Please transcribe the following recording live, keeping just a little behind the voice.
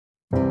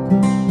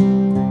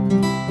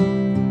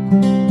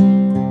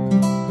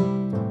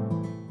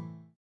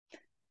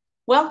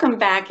Welcome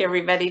back,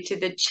 everybody, to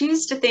the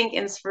Choose to Think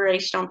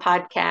Inspirational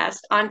podcast.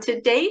 On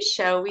today's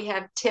show, we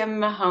have Tim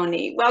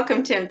Mahoney.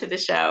 Welcome, Tim, to the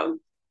show.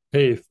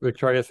 Hey,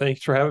 Victoria,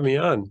 thanks for having me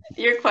on.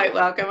 You're quite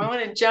welcome. I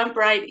want to jump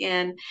right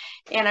in,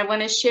 and I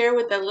want to share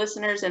with the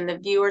listeners and the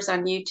viewers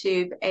on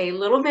YouTube a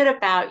little bit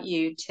about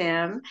you,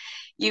 Tim.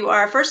 You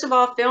are, first of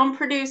all, film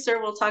producer.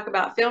 We'll talk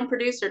about film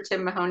producer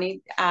Tim Mahoney,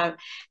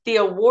 the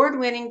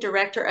award-winning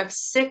director of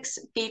 6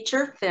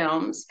 feature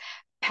films: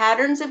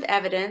 Patterns of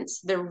Evidence,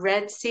 The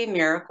Red Sea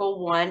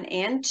Miracle 1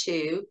 and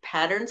 2,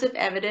 Patterns of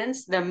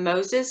Evidence, The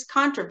Moses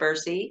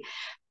Controversy,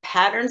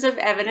 Patterns of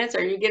Evidence.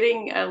 Are you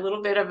getting a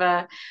little bit of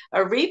a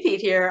repeat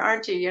here,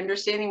 aren't you? You're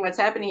understanding what's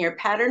happening here.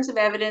 Patterns of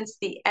Evidence,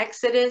 The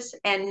Exodus,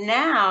 and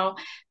now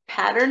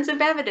Patterns of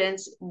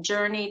Evidence,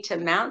 Journey to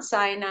Mount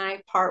Sinai,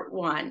 Part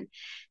 1.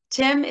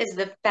 Tim is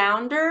the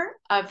founder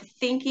of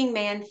Thinking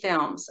Man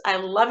Films. I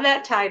love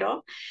that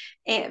title.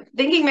 And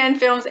Thinking Man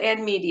Films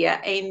and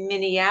Media, a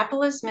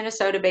Minneapolis,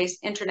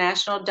 Minnesota-based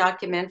international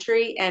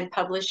documentary and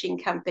publishing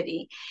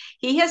company.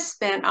 He has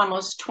spent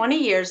almost 20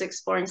 years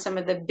exploring some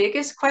of the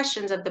biggest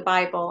questions of the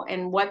Bible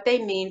and what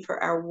they mean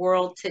for our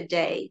world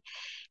today.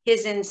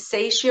 His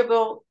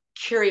insatiable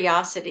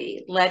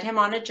curiosity led him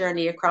on a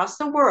journey across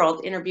the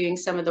world, interviewing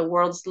some of the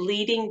world's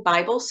leading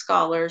Bible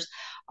scholars,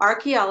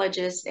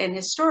 archaeologists, and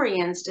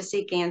historians to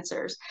seek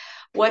answers.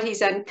 What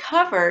he's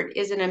uncovered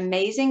is an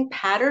amazing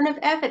pattern of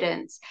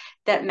evidence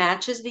that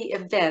matches the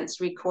events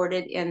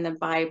recorded in the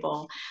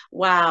Bible.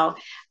 Wow.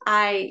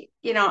 I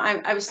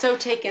was so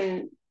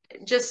taken,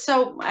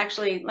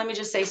 let me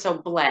just say so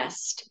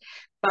blessed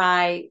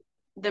by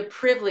the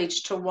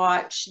privilege to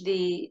watch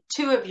the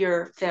 2 of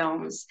your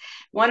films.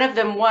 One of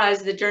them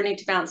was The Journey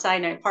to Mount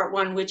Sinai, Part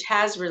 1, which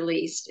has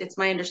released. It's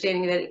my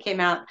understanding that it came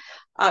out,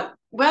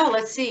 well,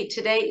 let's see,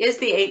 today is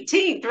the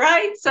 18th,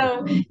 right?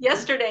 So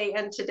yesterday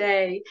and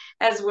today,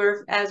 as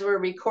we're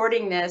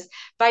recording this,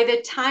 by the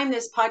time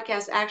this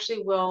podcast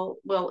actually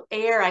will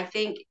air, I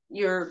think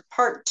your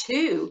Part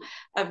 2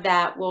 of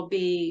that will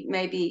be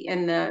maybe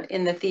in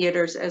the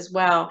theaters as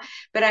well.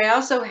 But I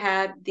also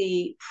had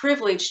the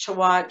privilege to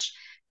watch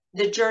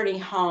The Journey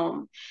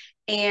Home.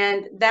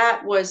 And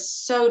that was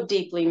so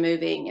deeply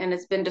moving, and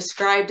it's been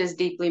described as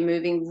deeply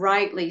moving,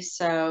 rightly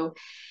so.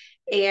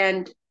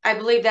 And I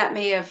believe that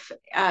may have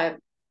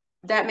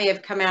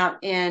come out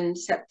in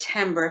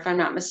September, if I'm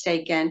not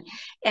mistaken.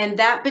 And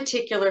that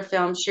particular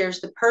film shares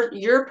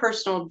your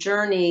personal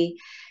journey,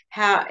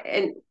 how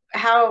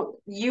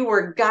you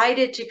were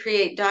guided to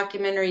create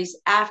documentaries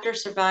after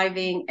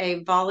surviving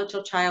a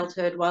volatile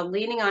childhood while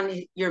leaning on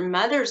your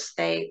mother's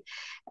faith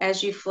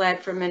as you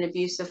fled from an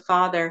abusive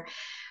father.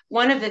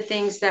 One of the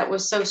things that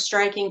was so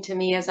striking to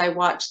me as I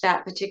watched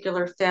that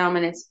particular film,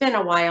 and it's been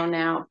a while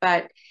now,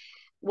 but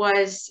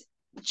was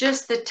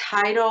just the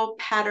title,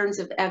 Patterns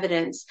of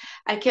Evidence.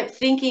 I kept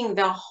thinking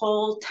the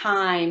whole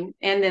time,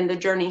 and then The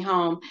Journey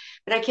Home,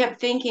 but I kept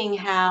thinking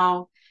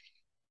how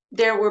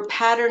there were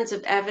patterns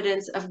of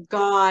evidence of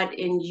God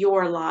in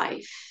your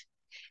life,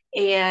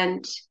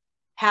 and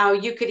how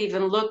you could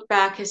even look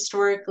back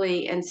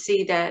historically and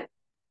see that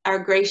our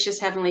gracious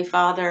Heavenly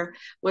Father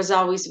was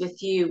always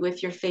with you,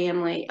 with your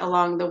family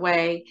along the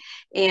way.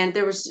 And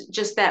there was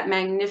just that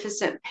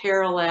magnificent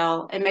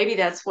parallel. And maybe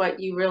that's what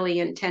you really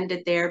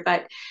intended there.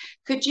 But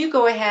could you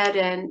go ahead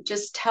and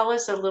just tell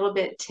us a little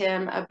bit,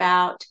 Tim,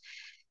 about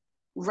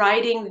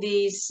writing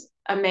these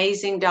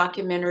amazing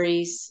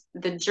documentaries,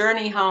 The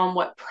Journey Home,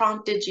 what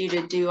prompted you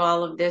to do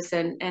all of this,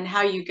 and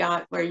how you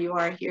got where you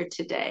are here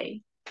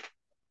today?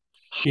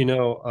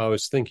 I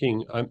was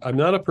thinking, I'm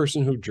not a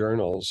person who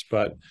journals,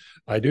 but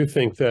I do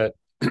think that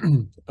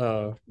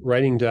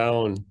writing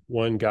down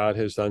when God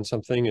has done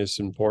something is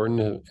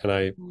important. And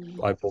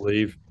I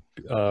believe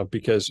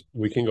because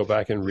we can go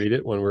back and read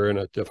it when we're in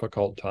a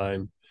difficult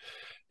time.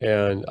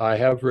 And I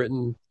have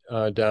written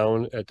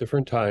down at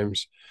different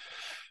times,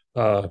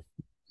 so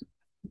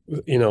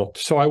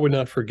I would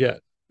not forget,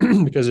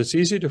 because it's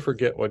easy to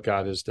forget what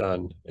God has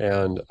done.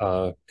 And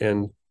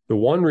the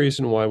one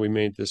reason why we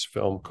made this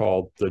film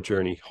called The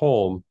Journey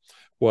Home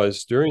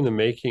was during the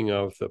making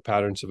of the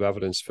Patterns of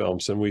Evidence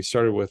films. And we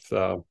started with,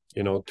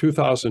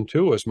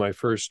 2002 was my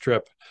first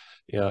trip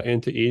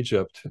into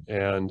Egypt.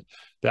 And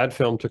that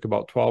film took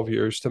about 12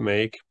 years to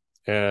make.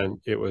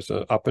 And it was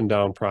an up and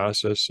down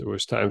process. It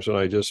was times when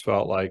I just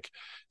felt like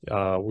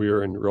we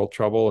were in real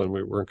trouble and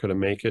we weren't going to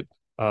make it,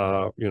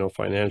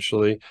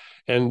 financially.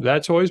 And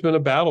that's always been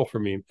a battle for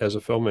me as a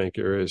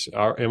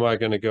filmmaker am I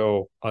going to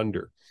go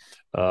under?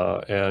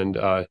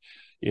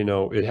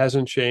 It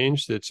hasn't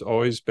changed. It's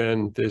always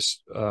been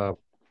this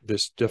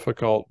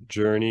difficult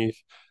journey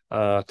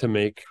to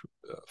make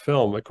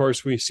film. Of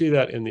course, we see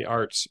that in the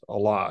arts a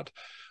lot.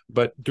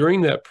 But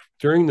during the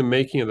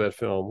making of that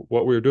film,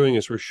 what we're doing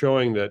is we're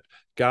showing that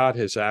God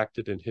has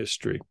acted in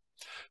history.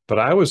 But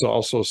I was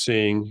also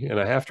seeing, and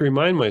I have to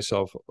remind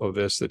myself of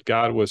this, that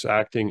God was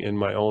acting in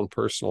my own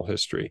personal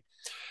history.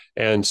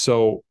 And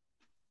so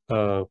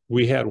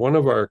we had one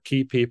of our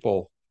key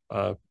people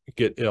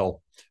get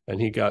ill,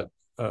 and he got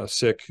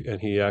sick,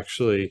 and he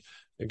actually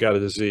got a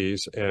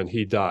disease, and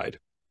he died.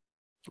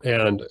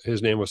 And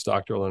his name was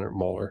Dr. Leonard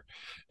Muller,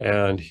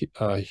 and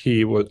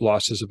he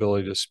lost his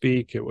ability to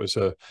speak. It was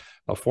a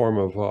form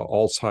of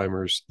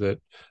Alzheimer's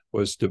that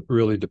was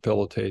really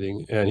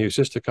debilitating, and he was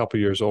just a couple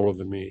years older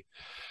than me.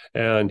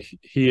 And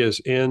he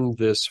is in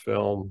this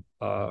film.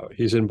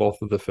 He's in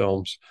both of the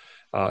films.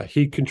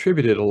 He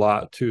contributed a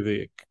lot to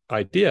the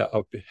idea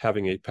of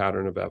having a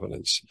pattern of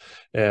evidence.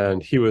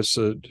 And he was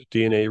a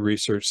DNA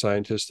research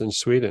scientist in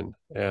Sweden,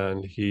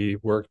 and he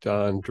worked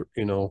on,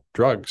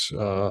 drugs,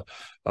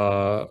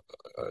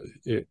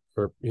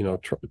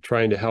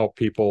 trying to help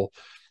people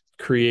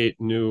create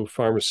new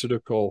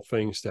pharmaceutical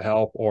things to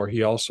help, or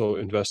he also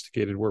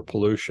investigated where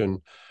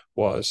pollution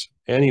was.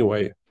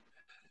 Anyway,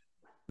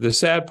 the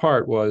sad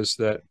part was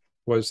that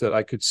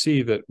I could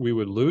see that we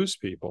would lose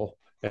people,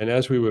 and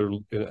as we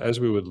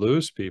would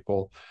lose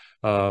people,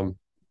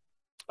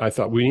 I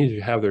thought we need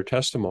to have their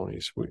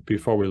testimonies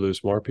before we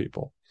lose more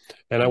people.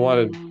 And I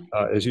wanted,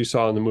 as you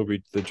saw in the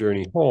movie The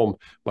Journey Home,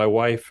 my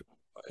wife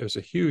is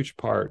a huge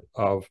part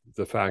of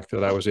the fact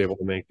that I was able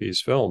to make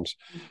these films,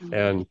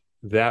 and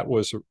that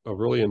was a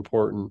really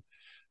important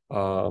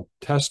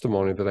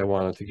testimony that I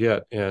wanted to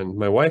get. And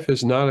my wife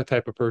is not a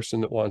type of person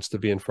that wants to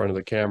be in front of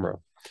the camera.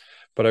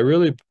 But I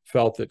really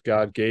felt that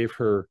God gave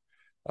her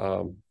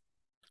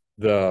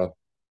the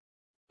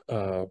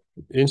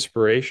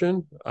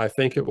inspiration, I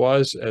think it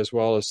was, as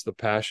well as the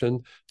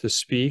passion to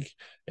speak.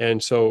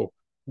 And so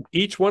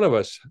each one of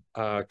us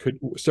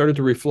started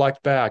to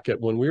reflect back at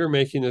when we were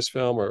making this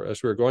film, or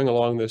as we were going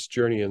along this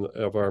journey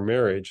of our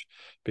marriage,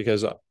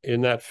 because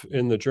in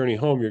the journey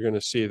home, you're going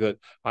to see that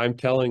I'm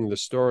telling the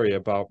story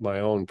about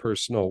my own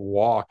personal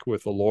walk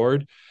with the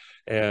Lord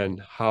and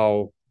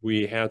how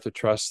we had to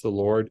trust the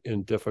Lord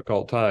in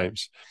difficult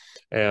times.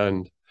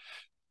 And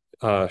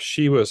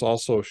she was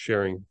also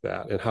sharing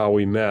that and how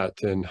we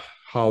met and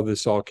how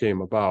this all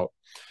came about.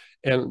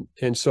 And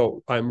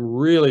so I'm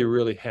really,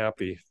 really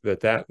happy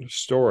that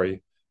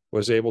story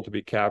was able to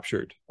be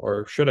captured,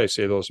 or should I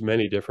say those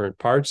many different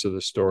parts of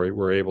the story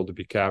were able to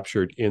be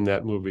captured in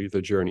that movie,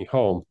 The Journey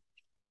Home.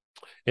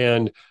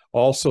 And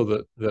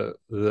also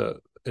the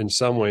in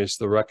some ways,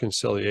 the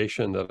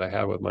reconciliation that I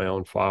have with my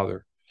own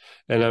father.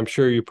 And I'm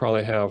sure you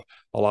probably have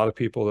a lot of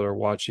people that are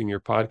watching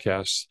your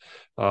podcasts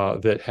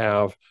that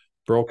have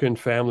broken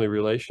family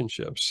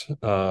relationships.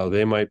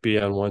 They might be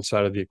on one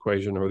side of the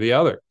equation or the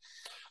other.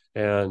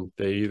 And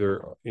they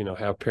either,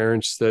 have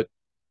parents that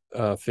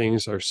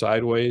things are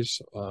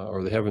sideways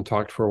or they haven't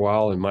talked for a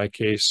while. In my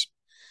case,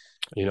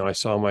 I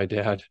saw my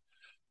dad,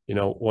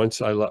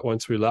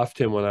 once we left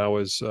him when I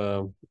was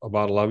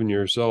about 11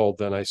 years old.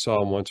 Then I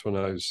saw him once when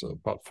I was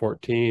about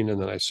 14,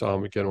 and then I saw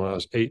him again when I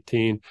was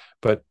 18.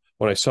 But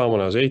when I saw him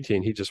when I was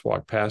 18, he just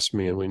walked past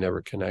me and we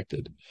never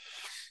connected.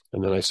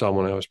 And then I saw him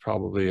when I was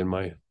probably in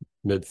my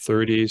mid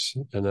 30s.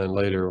 And then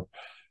later,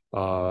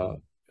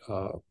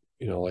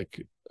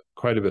 like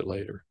quite a bit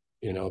later,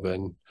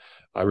 then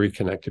I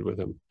reconnected with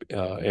him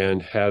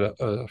and had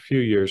a few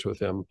years with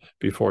him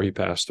before he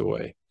passed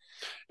away.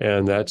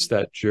 And that's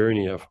that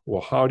journey of,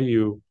 well, how do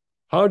you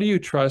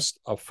trust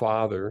a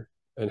father,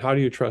 and how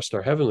do you trust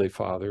our Heavenly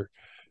Father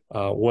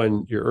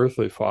when your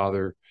earthly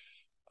father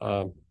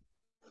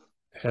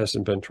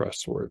hasn't been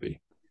trustworthy?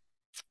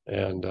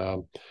 And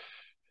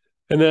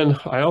then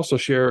I also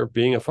share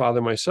being a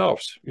father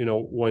myself.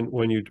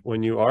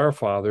 When you are a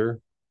father,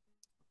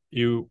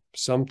 you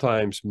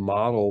sometimes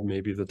model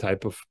maybe the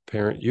type of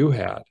parent you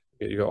had.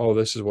 You go, oh,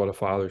 this is what a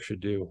father should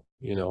do.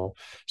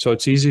 So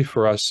it's easy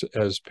for us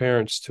as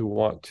parents to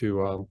want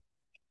to,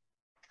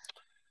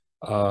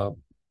 as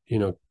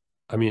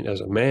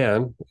a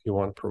man, you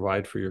want to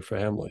provide for your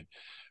family,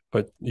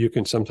 but you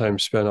can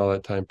sometimes spend all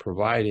that time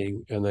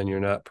providing, and then you're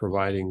not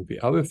providing the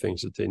other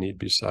things that they need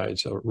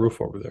besides a roof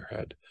over their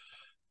head.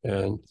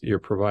 And you're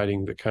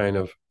providing the kind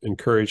of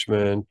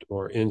encouragement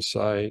or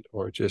insight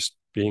or just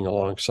being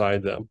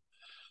alongside them.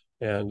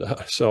 And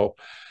so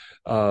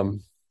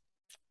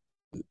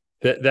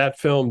that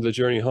film, The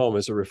Journey Home,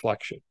 is a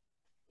reflection.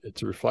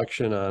 It's a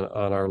reflection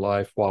on our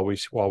life while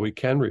we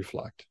can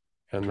reflect.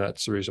 And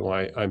that's the reason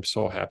why I'm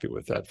so happy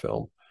with that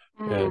film.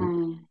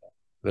 And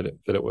that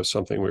it was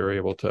something we were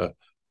able to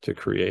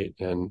create.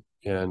 And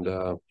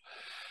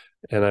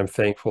I'm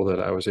thankful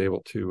that I was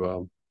able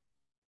to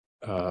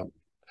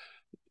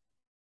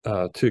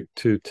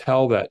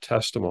tell that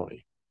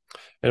testimony.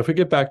 And if we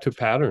get back to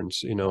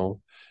patterns,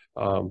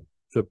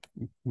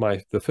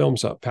 the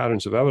film's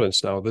Patterns of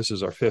Evidence. Now, this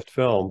is our fifth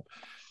film.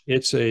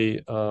 It's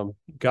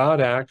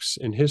God acts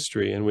in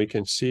history, and we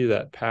can see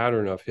that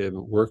pattern of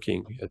him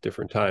working at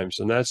different times.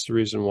 And that's the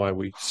reason why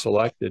we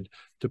selected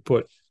to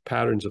put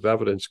Patterns of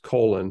Evidence :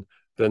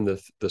 then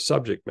the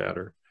subject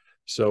matter.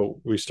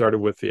 So we started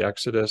with the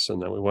Exodus, and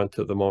then we went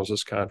to the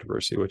Moses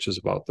controversy, which is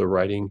about the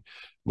writing,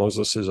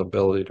 Moses'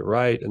 ability to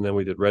write. And then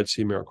we did Red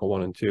Sea Miracle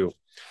 1 and 2.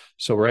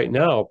 So right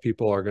now,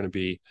 people are going to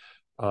be,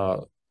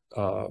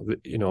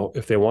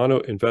 if they want to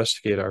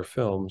investigate our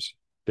films,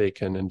 they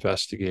can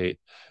investigate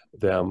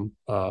them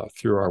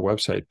through our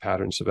website,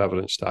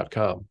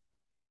 patternsofevidence.com.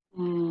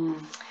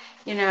 Mm.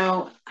 You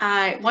know,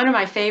 I one of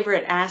my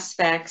favorite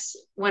aspects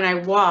when I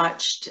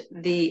watched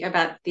the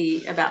about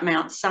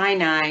Mount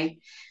Sinai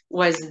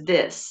was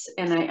this,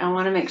 and I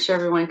want to make sure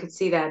everyone could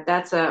see that.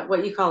 That's a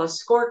what you call a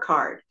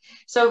scorecard.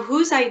 So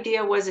whose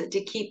idea was it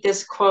to keep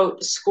this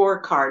quote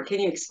scorecard? Can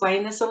you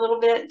explain this a little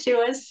bit to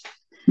us?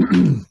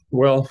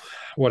 Well,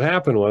 what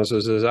happened was,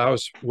 is as I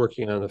was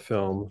working on the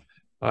film,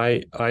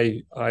 I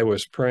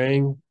was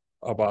praying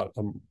about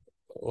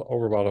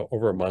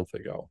over a month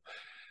ago,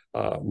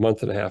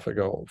 month and a half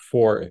ago,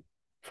 for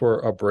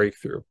a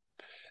breakthrough.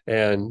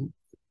 And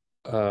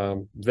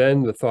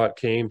then the thought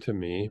came to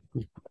me,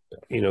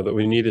 that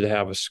we needed to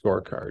have a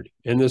scorecard.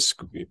 And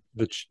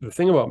the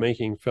thing about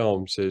making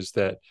films is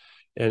that,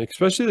 and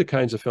especially the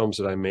kinds of films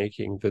that I'm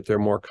making, that they're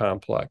more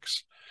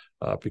complex,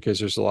 because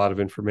there's a lot of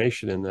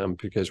information in them,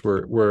 because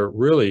we're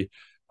really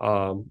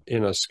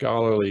in a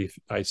scholarly.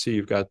 I see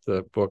you've got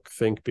the book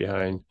Think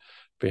behind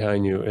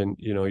you, and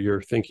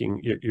you're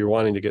thinking, you're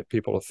wanting to get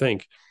people to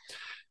think.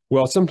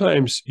 Well,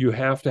 sometimes you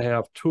have to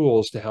have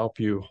tools to help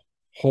you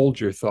hold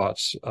your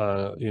thoughts,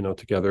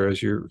 together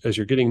as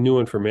you're getting new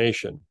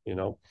information,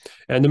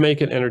 and to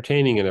make it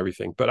entertaining and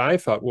everything. But I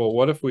thought, well,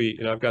 what if we,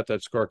 and I've got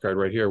that scorecard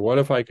right here. What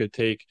if I could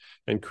take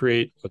and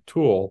create a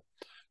tool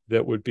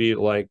that would be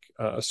like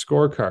a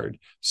scorecard,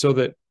 so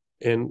that,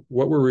 and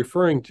what we're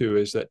referring to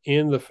is that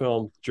in the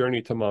film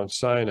Journey to Mount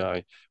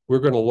Sinai, we're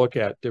going to look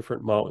at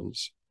different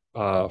mountains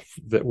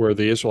that where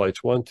the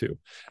Israelites went to.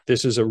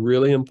 This is a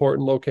really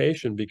important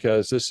location,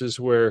 because this is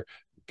where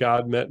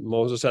God met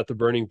Moses at the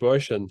burning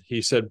bush, and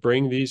he said,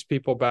 bring these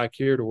people back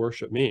here to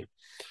worship me.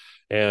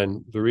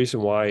 And the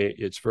reason why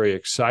it's very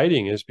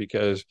exciting is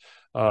because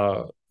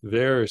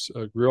there's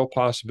a real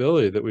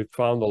possibility that we've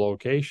found the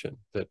location,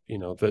 that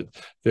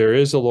there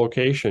is a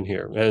location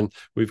here. And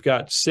we've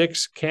got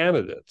 6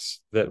 candidates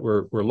that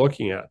we're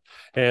looking at.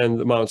 And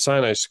the Mount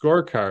Sinai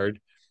scorecard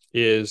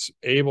is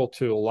able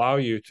to allow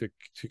you to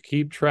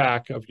keep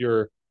track of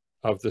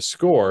the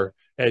score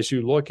as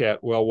you look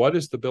at, well, what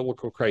is the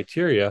biblical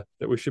criteria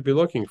that we should be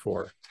looking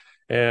for?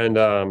 And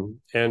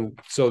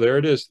so there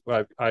it is.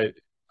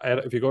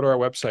 If you go to our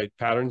website,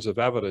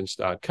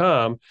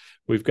 patternsofevidence.com,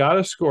 we've got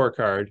a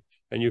scorecard,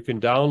 and you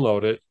can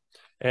download it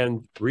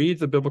and read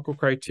the biblical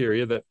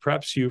criteria that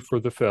preps you for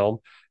the film.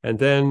 And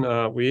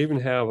then we even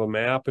have a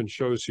map and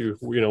shows you,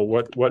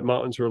 what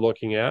mountains we're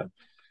looking at.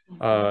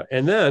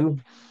 And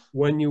then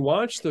when you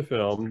watch the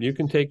film, you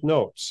can take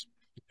notes,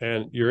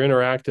 and you're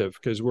interactive,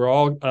 because we're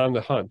all on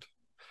the hunt.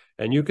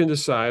 And you can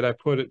decide, I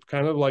put it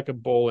kind of like a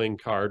bowling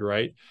card,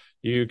 right?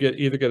 You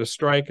either get a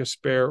strike, a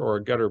spare, or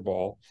a gutter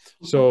ball.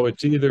 So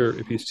it's either,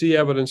 if you see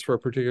evidence for a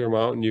particular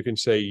mountain, you can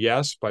say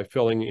yes by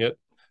filling it,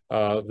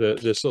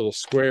 this little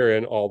square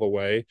in all the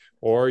way,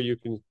 or you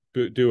can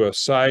do a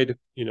side,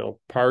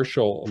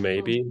 partial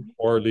maybe,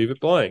 or leave it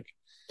blank.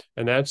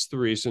 And that's the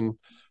reason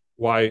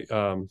why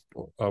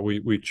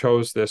we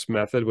chose this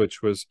method,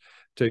 which was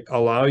to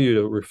allow you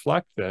to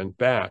reflect then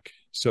back,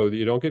 so that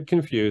you don't get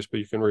confused, but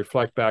you can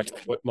reflect back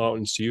what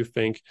mountains do you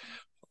think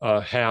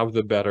have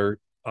the better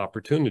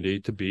opportunity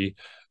to be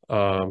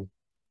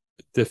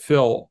to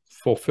fulfill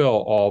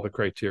all the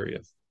criteria.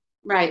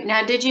 Right.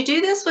 Now, did you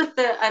do this with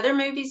the other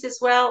movies as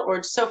well,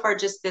 or so far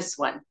just this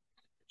one?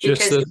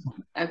 Just Because,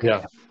 okay.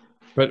 Yeah.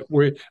 But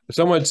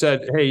someone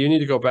said, hey, you need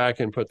to go back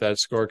and put that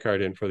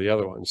scorecard in for the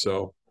other one.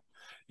 So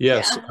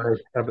yes,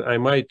 yeah. I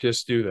might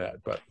just do that,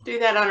 but do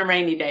that on a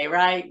rainy day,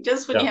 right?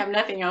 Just when you have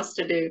nothing else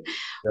to do.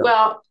 Yeah.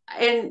 Well,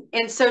 and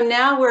so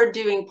now we're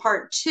doing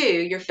part 2.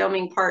 You're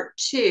filming part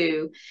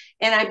 2,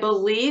 and I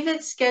believe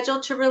it's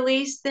scheduled to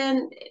release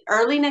then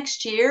early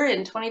next year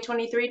in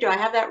 2023. Do I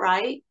have that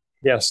right?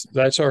 Yes,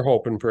 that's our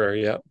hope and prayer.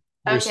 Yeah.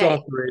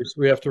 Okay.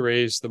 We have to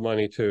raise the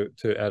money to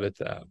edit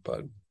that,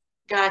 but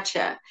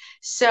Gotcha.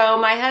 So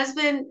my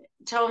husband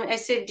told me, I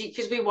said,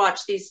 because we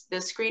watched the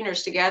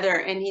screeners together,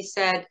 and he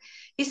said,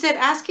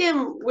 ask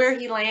him where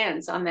he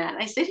lands on that.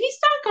 And I said, he's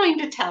not going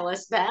to tell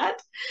us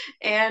that.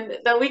 And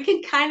though we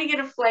can kind of get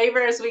a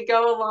flavor as we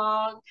go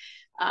along.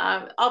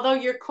 Although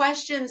your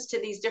questions to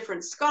these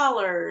different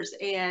scholars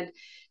and,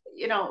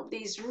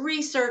 these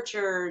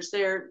researchers,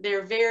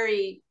 they're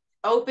very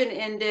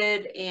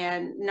open-ended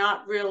and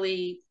not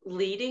really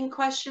leading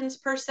questions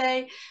per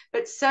se,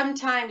 but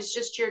sometimes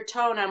just your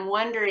tone, I'm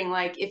wondering,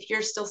 like, if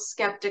you're still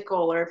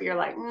skeptical, or if you're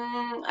like,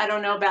 I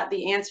don't know about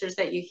the answers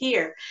that you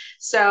hear.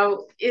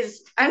 So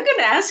I'm going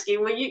to ask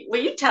you, will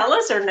you tell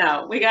us, or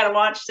no? We got to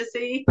watch to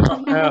see.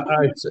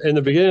 In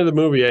the beginning of the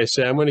movie, I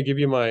say, I'm going to give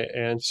you my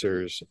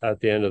answers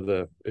at the end of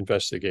the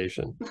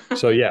investigation.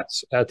 So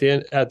yes, at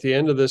the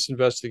end of this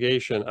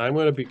investigation, I'm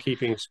going to be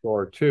keeping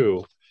score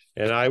too,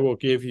 and I will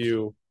give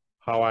you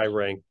how I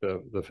rank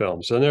the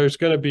films. And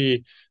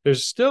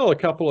there's still a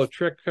couple of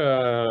trick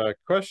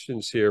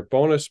questions here,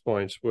 bonus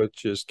points,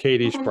 which is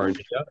Katie's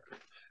Barnea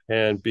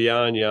and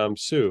Beyond Yam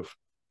Suf.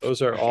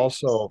 Those are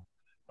also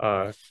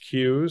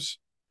cues.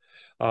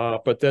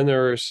 But then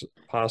there's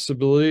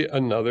possibly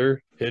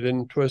another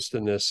hidden twist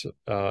in this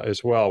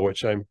as well,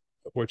 which I'm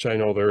which I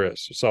know there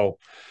is. So,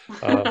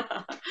 uh,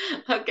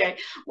 Okay.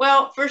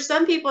 Well, for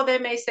some people, they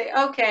may say,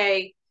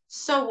 okay,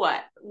 so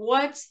what?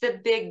 What's the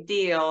big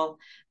deal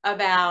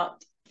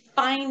about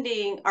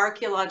finding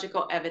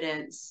archaeological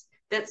evidence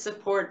that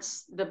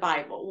supports the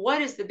Bible?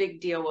 What is the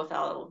big deal with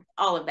all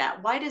of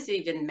that? Why does it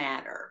even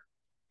matter?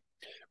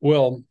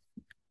 well,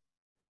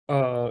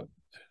 uh,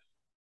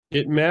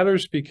 it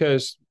matters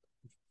because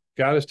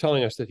God is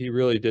telling us that he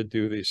really did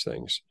do these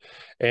things.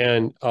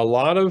 And a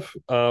lot of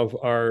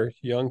our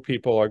young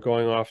people are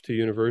going off to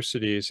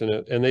universities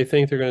and they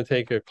think they're going to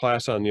take a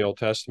class on the Old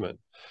Testament.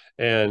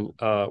 And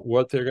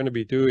what they're going to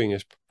be doing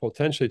is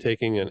potentially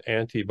taking an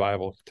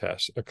anti-Bible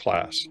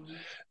class.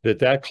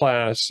 That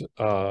class,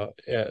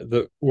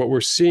 what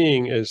we're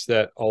seeing is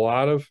that a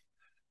lot of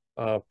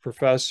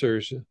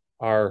professors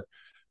are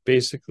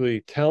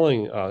basically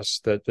telling us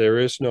that there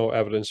is no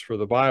evidence for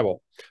the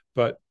Bible.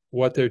 But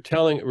what they're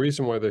telling, the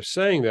reason why they're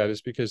saying that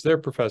is because their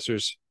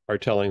professors are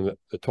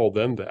told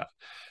them that,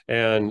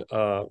 and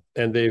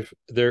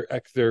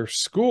their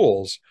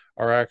schools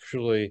are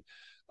actually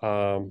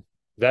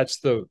that's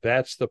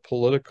the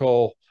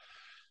political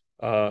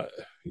uh,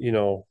 you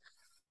know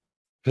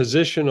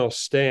positional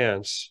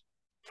stance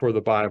for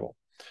the Bible.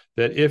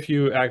 That if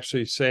you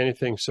actually say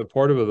anything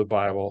supportive of the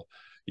Bible,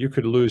 you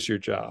could lose your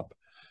job.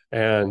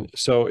 And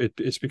so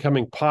it's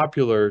becoming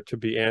popular to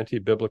be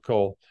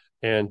anti-biblical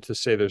and to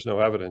say there's no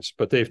evidence,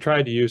 but they've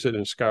tried to use it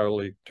in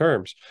scholarly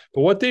terms.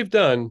 But what they've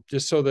done,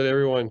 just so that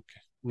everyone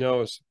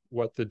knows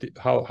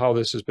how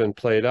this has been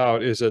played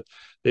out, is that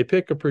they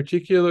pick a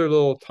particular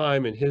little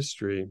time in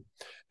history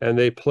and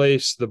they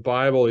place the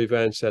Bible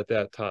events at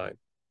that time.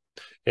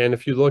 And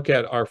if you look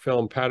at our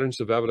film Patterns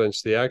of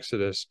Evidence, the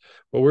Exodus,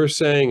 what we're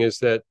saying is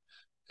that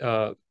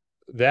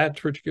that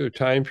particular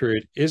time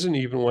period isn't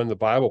even when the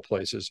Bible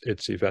places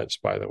its events,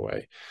 by the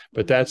way,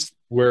 but that's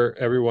where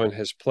everyone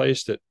has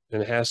placed it,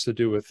 and it has to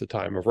do with the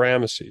time of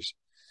Ramesses.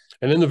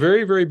 And in the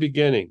very, very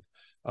beginning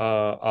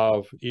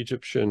of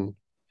Egyptian,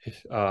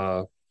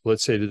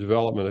 let's say the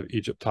development of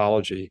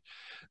Egyptology,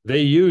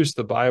 they used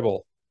the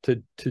Bible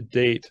to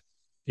date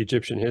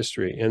Egyptian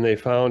history, and they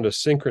found a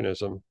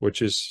synchronism,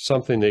 which is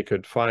something they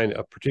could find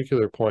a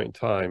particular point in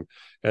time,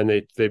 and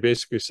they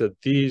basically said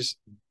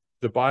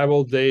the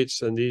Bible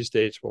dates and these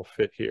dates will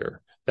fit here.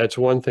 That's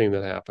one thing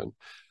that happened.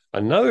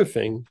 Another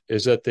thing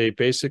is that they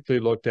basically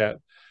looked at,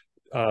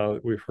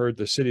 we've heard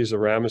the cities of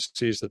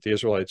Ramesses, that the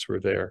Israelites were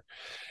there.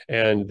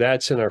 And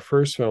that's in our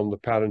first film, The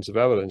Patterns of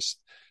Evidence.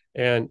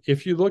 And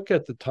if you look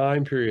at the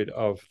time period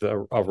of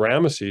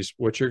Ramesses,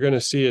 what you're going to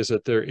see is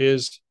that there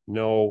is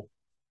no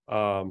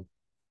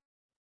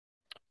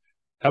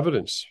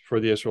evidence for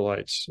the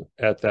Israelites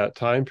at that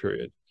time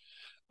period.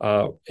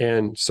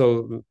 And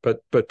so,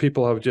 but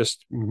people have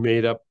just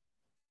made up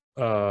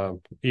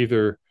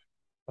either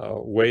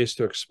ways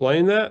to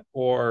explain that,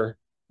 or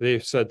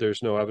they've said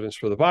there's no evidence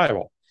for the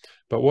Bible.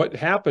 But what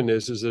happened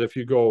is that if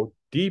you go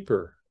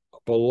deeper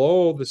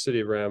below the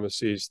city of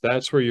Ramesses,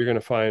 that's where you're going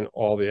to find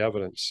all the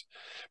evidence.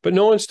 But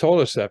no one's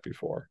told us that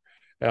before.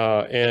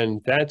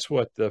 And that's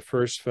what the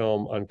first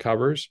film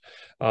uncovers,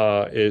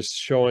 is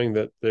showing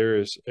that there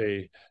is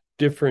a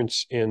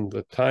difference in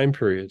the time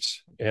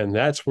periods, and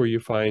that's where you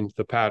find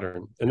the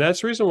pattern. And that's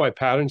the reason why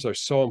patterns are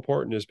so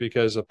important, is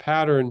because a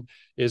pattern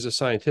is a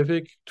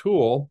scientific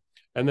tool,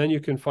 and then you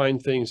can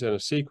find things in a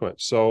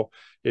sequence. So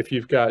if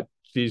you've got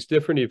these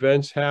different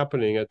events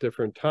happening at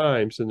different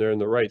times and they're in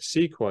the right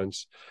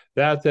sequence,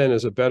 that then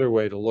is a better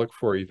way to look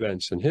for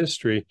events in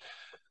history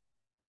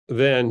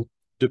than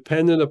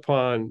dependent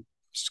upon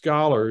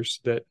scholars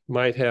that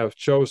might have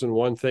chosen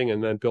one thing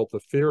and then built a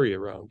theory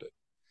around it.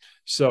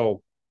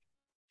 So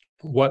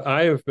what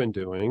I have been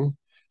doing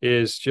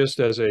is, just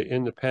as an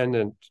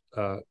independent,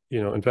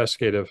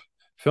 investigative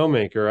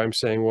filmmaker, I'm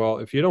saying, well,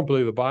 if you don't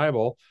believe the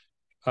Bible,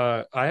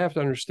 I have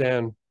to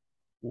understand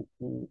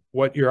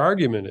what your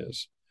argument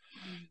is.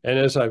 And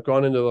as I've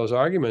gone into those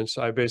arguments,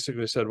 I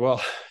basically said,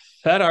 well,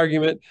 that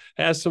argument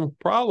has some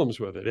problems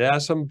with it. It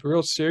has some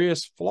real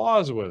serious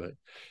flaws with it.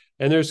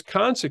 And there's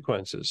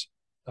consequences.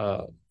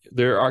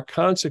 There are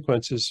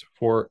consequences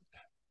for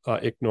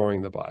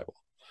ignoring the Bible.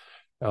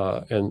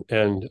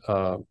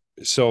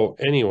 So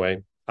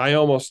anyway,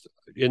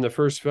 in the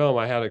first film,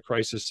 I had a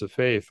crisis of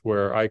faith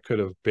where I could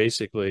have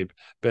basically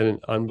been an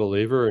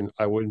unbeliever and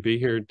I wouldn't be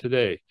here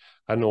today.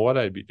 I don't know what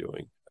I'd be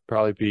doing. I'd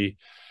probably be,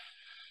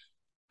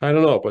 I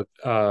don't know, but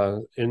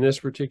in this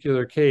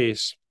particular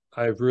case,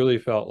 I really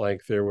felt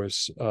like there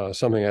was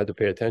something I had to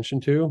pay attention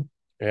to.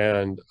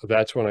 And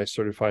that's when I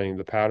started finding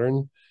the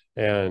pattern.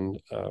 And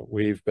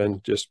we've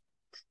been just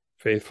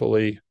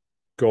faithfully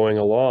going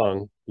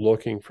along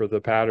looking for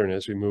the pattern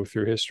as we move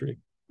through history.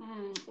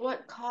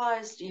 What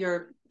caused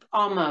your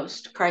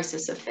almost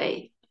crisis of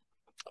faith?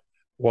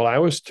 Well, I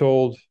was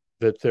told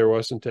that there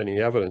wasn't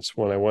any evidence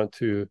when I went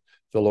to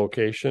the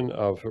location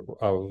of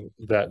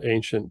that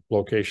ancient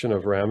location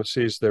of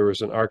Ramesses. There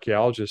was an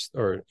archaeologist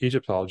or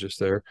Egyptologist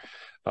there,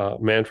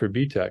 Manfred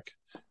Bitek,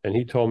 and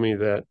he told me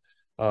that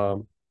I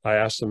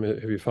asked him,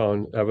 have you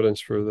found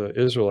evidence for the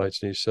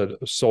Israelites? And he said,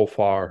 so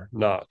far,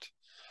 not.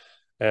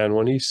 And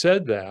when he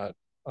said that,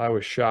 I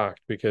was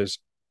shocked because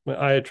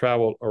I had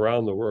traveled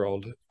around the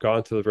world,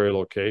 gone to the very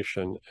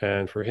location,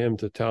 and for him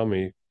to tell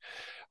me,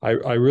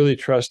 I really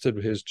trusted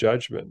his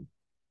judgment.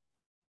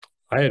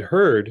 I had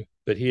heard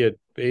that he had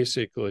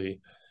basically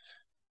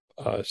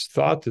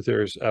thought that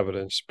there's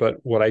evidence, but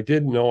what I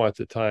didn't know at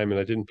the time, and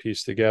I didn't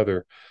piece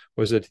together,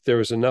 was that there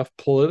was enough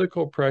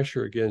political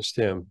pressure against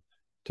him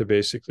to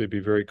basically be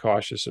very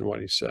cautious in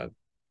what he said.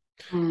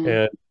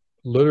 Mm. And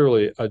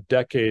literally a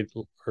decade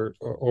or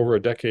over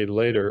a decade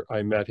later,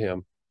 I met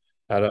him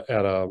at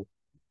a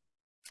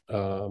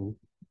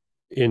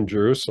in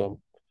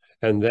Jerusalem.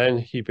 And then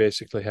he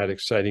basically had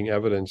exciting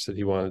evidence that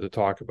he wanted to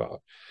talk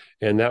about.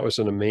 And that was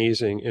an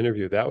amazing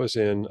interview. That was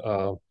in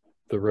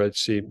the Red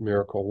Sea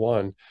Miracle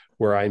One,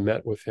 where I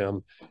met with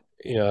him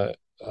at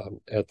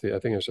the, I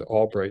think it was the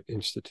Albright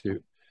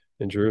Institute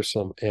in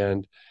Jerusalem.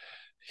 And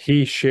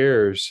he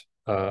shares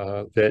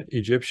that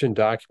Egyptian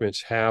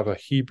documents have a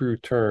Hebrew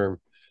term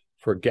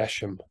for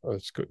Geshem, or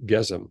it's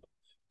Gesem.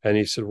 And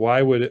he said,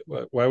 why would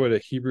a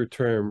Hebrew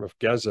term of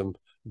Gesem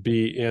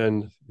be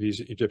in these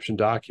Egyptian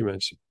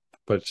documents?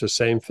 But it's the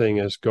same thing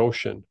as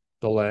Goshen,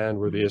 the land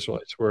where the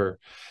Israelites were.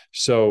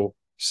 So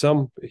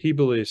he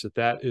believes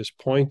that is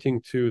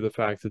pointing to the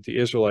fact that the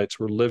Israelites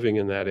were living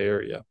in that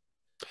area.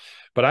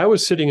 But I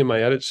was sitting in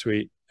my edit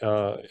suite,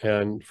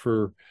 and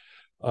for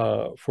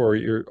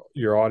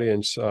your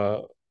audience,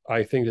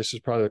 I think this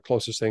is probably the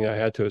closest thing I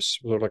had to a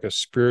sort of like a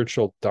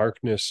spiritual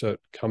darkness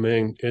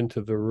coming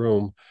into the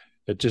room.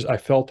 I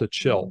felt a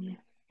chill,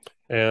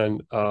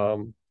 and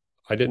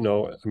I didn't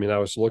know. I mean, I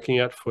was looking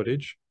at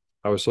footage.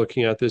 I was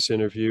looking at this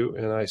interview,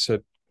 and I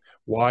said,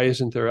 why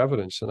isn't there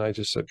evidence? And I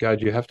just said,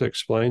 God, you have to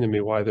explain to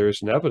me why there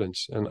isn't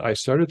evidence. And I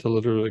started to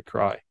literally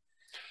cry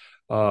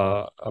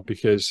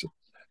because,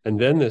 and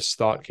then this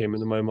thought came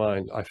into my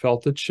mind. I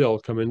felt the chill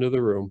come into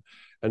the room,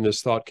 and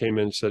this thought came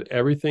in and said,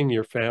 everything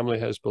your family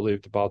has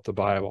believed about the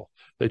Bible,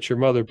 that your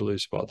mother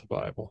believes about the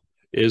Bible,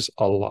 is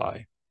a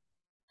lie.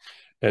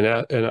 And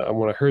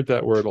when I heard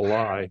that word, a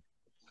lie,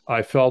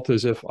 I felt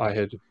as if I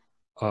had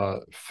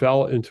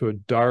fell into a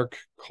dark,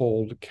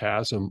 cold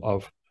chasm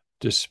of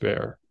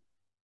despair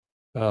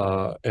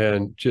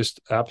and just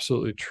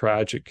absolutely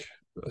tragic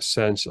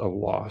sense of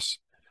loss.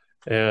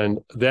 And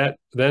then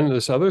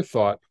this other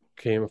thought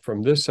came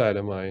from this side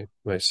of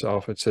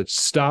myself. It said,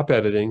 stop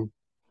editing,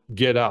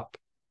 get up,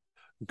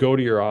 go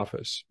to your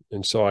office.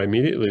 And so I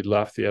immediately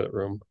left the edit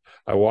room.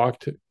 I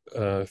walked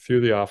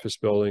through the office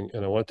building,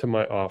 and I went to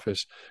my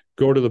office,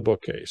 go to the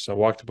bookcase. I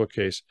walked the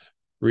bookcase,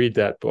 read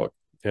that book.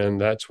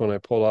 And that's when I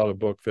pulled out a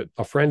book that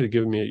a friend had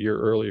given me a year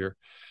earlier.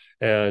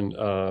 And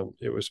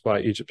it was by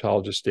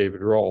Egyptologist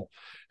David Rohl.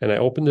 And I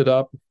opened it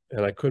up,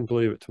 and I couldn't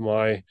believe it. To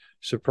my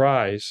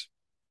surprise,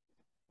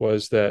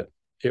 was that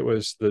it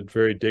was the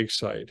very dig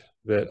site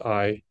that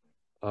I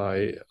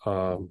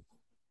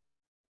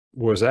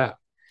was at.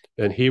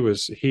 And he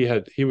was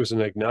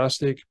an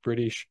agnostic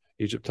British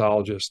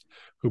Egyptologist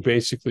who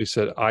basically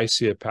said, I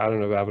see a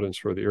pattern of evidence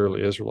for the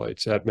early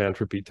Israelites at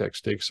Manfred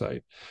Betek's dig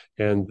site.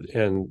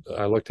 And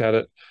I looked at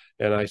it,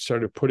 and I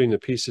started putting the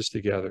pieces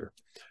together.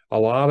 A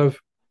lot of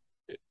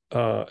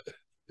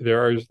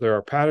there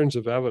are patterns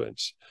of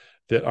evidence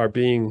that are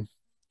being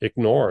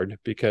ignored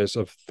because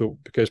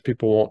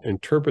people won't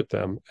interpret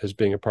them as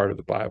being a part of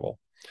the Bible.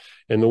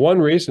 And the one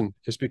reason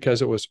is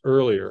because it was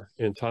earlier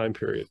in time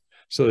period.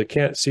 So they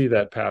can't see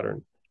that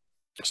pattern.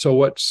 So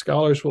what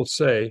scholars will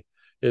say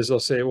is they'll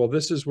say, well,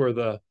 this is where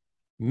the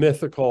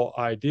mythical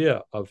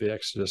idea of the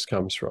Exodus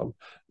comes from,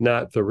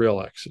 not the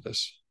real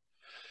Exodus.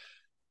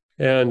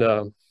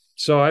 And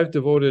so I've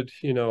devoted,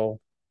 the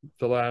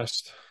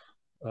last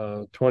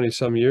 20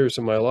 some years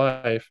of my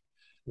life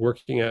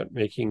working at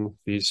making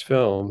these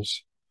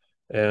films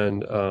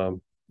and,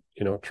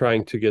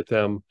 trying to get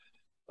them.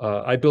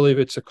 I believe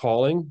it's a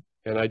calling,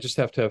 and I just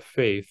have to have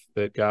faith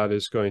that God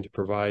is going to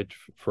provide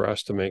for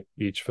us to make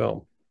each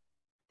film.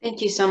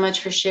 Thank you so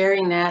much for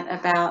sharing that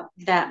about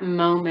that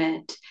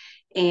moment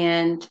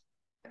and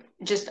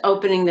just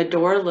opening the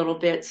door a little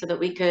bit so that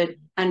we could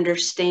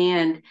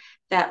understand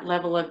that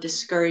level of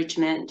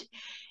discouragement.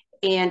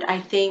 And I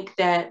think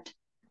that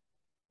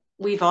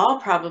we've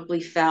all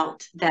probably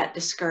felt that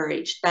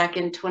discouraged. Back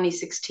in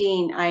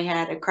 2016, I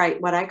had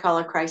what I call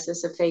a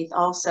crisis of faith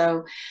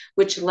also,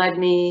 which led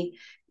me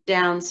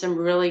down some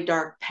really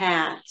dark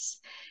paths.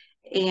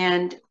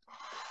 And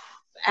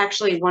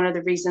actually, one of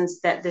the reasons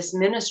that this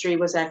ministry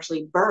was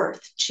actually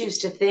birthed, Choose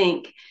to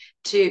Think,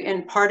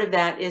 and part of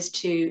that is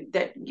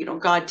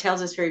God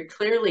tells us very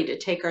clearly to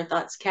take our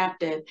thoughts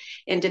captive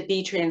and to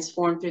be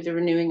transformed through the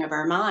renewing of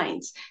our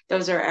minds.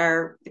 Those are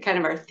our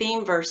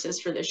theme verses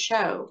for the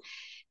show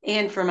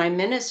and for my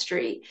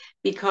ministry,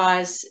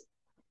 because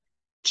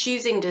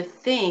choosing to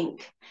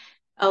think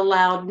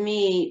allowed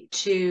me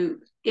to,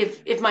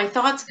 if my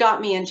thoughts got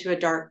me into a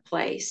dark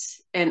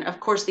place, and of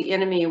course the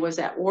enemy was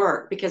at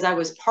work because I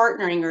was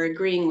partnering or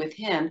agreeing with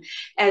him,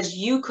 as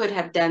you could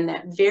have done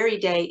that very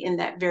day in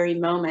that very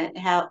moment,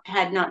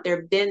 had not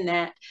there been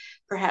that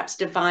perhaps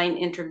divine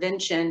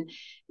intervention,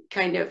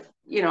 kind of,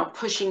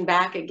 pushing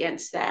back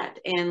against that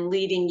and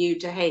leading you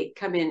to, hey,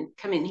 come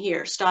in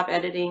here, stop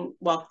editing,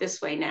 walk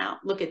this way now,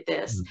 look at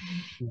this.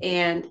 Mm-hmm.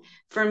 And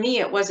for me,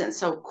 it wasn't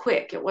so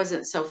quick, it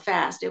wasn't so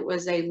fast, it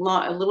was a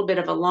little bit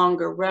of a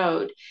longer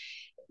road.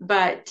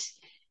 But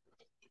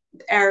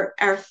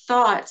our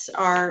thoughts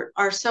are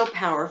so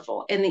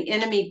powerful, and the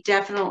enemy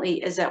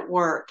definitely is at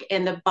work,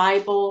 and the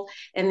Bible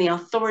and the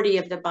authority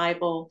of the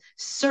Bible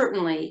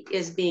certainly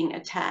is being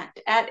attacked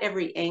at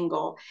every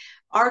angle.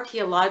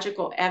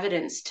 Archaeological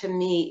evidence, to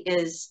me,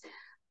 is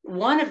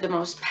one of the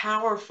most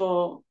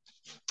powerful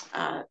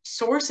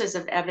sources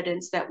of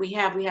evidence that we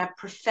have. We have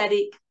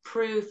prophetic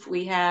proof,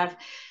 we have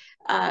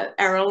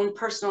our own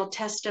personal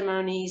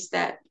testimonies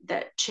that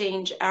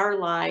change our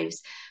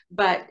lives.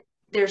 But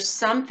there's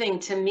something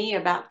to me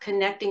about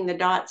connecting the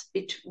dots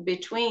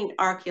between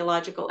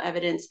archaeological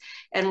evidence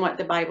and what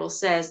the Bible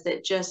says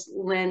that just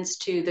lends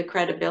to the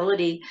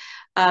credibility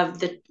of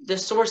the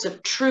source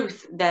of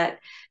truth that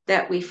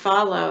we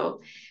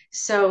follow.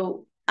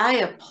 So I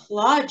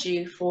applaud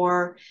you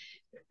for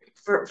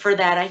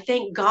that. I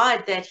thank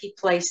God that he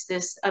placed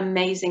this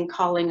amazing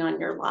calling on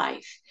your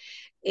life,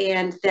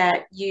 and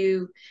that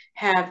you've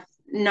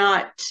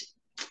not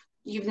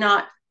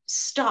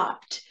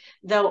stopped.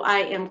 Though I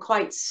am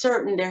quite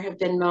certain there have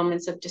been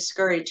moments of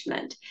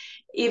discouragement,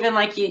 even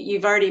like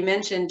you've already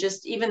mentioned,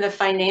 just even the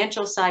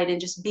financial side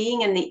and just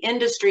being in the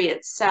industry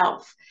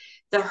itself,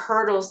 the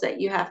hurdles that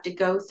you have to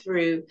go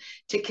through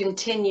to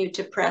continue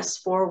to press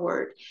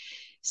forward.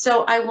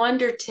 So I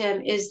wonder,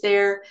 Tim, is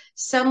there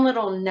some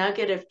little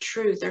nugget of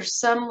truth or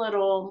some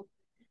little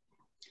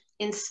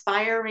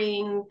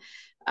inspiring,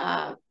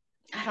 I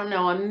don't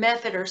know, a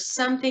method or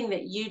something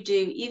that you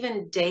do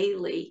even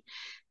daily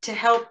to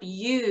help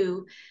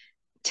you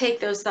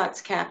take those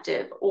thoughts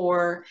captive,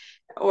 or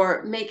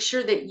make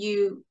sure that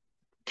you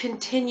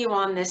continue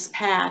on this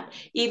path,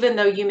 even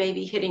though you may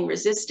be hitting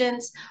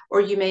resistance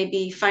or you may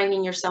be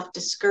finding yourself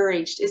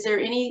discouraged? Is there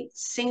any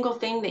single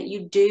thing that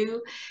you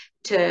do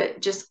to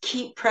just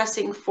keep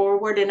pressing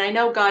forward? And I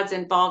know God's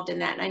involved in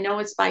that, and I know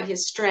it's by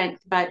his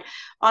strength, but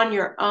on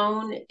your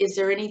own, is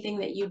there anything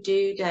that you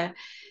do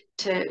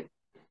to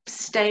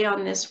stay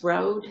on this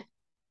road?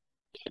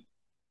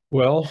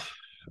 Well,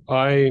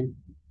 I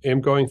am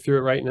going through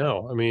it right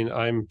now. I mean,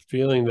 I'm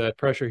feeling that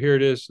pressure. Here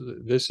it is.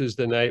 This is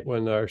the night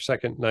when our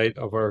second night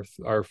of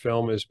our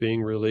film is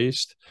being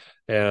released,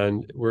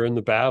 and we're in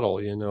the battle,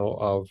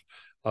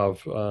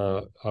 of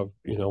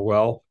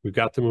well, we've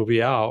got the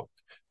movie out,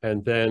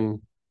 and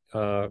then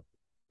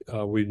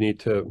we need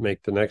to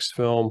make the next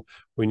film.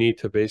 We need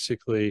to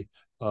basically,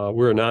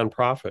 we're a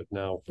nonprofit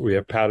now. We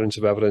have Patterns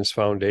of Evidence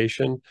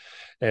Foundation,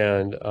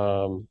 and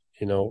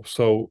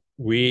so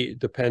we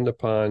depend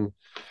upon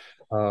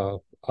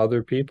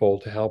other people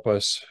to help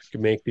us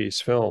make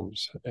these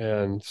films.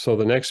 And so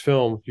the next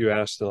film you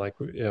asked,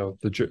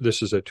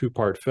 this is a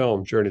 2-part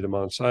film, Journey to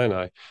Mount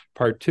Sinai.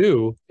 Part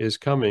 2 is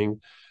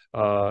coming,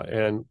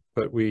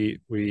 but we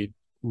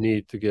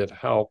need to get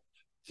help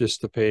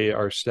just to pay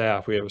our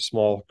staff. We have a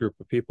small group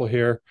of people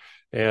here,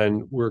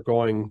 and we're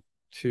going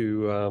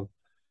to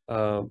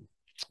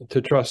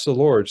trust the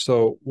Lord.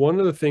 So one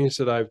of the things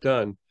that I've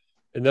done,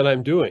 and that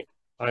I'm doing,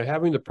 I'm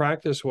having to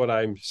practice what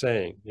I'm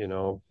saying,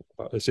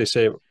 as they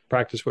say,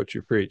 practice what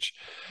you preach,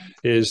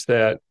 is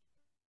that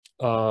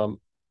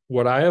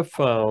what I have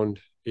found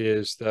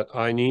is that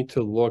I need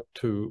to look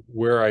to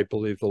where I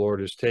believe the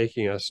Lord is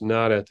taking us,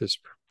 not at this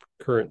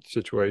current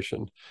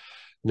situation.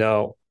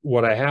 Now,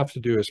 what I have to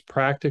do is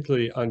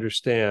practically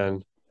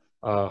understand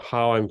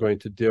how I'm going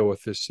to deal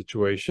with this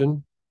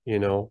situation,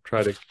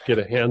 try to get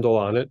a handle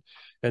on it.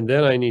 And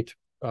then I need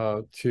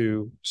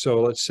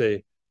so let's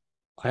say,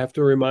 I have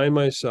to remind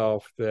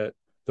myself that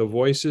the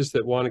voices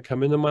that want to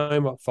come into my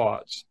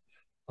thoughts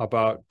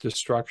about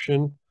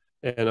destruction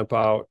and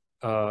about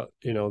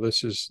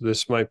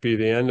this might be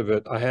the end of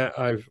it.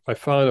 I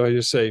found I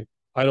just say,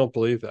 I don't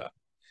believe that.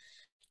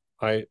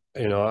 I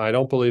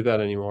don't believe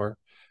that anymore.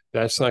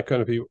 That's not going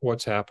to be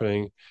what's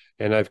happening.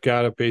 And I've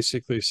got to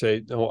basically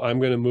say, no, I'm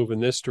going to move in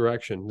this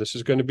direction. This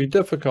is going to be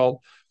difficult,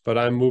 but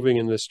I'm moving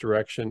in this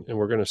direction, and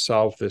we're going to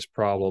solve this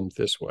problem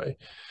this way.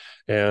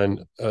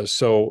 And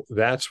so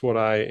that's what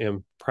I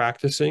am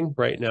practicing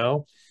right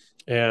now.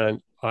 And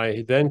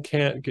I then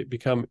can't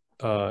become,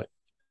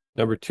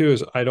 number 2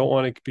 is I don't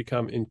want to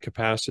become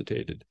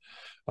incapacitated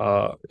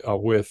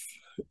with,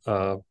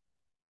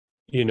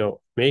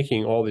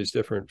 making all these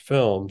different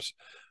films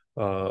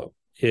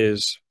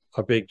is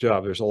a big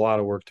job. There's a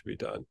lot of work to be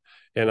done.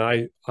 And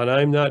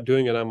I'm not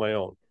doing it on my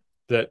own.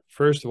 That,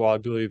 first of all, I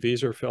believe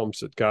these are films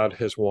that God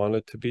has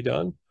wanted to be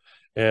done,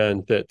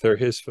 and that they're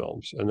his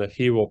films, and that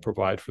he will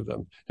provide for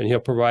them, and he'll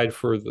provide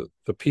for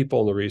the people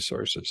and the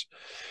resources.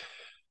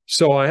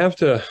 So what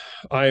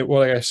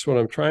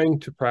I'm trying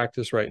to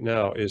practice right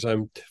now is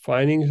I'm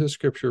finding the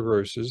scripture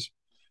verses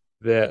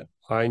that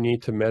I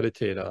need to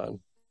meditate on,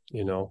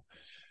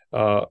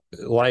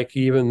 like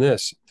even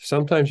this.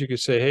 Sometimes you could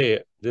say,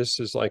 hey, this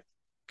is like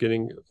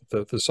getting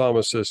the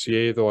psalmist says,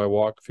 yea, though I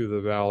walk through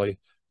the valley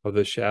of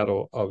the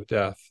shadow of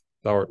death,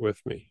 thou art with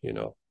me,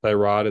 Thy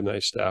rod and thy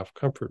staff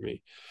comfort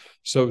me.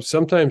 So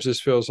sometimes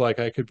this feels like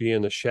I could be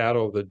in the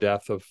shadow of the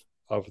death of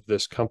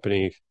this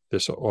company,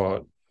 this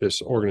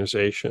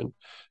organization,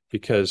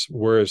 because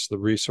where is the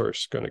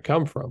resource going to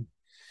come from?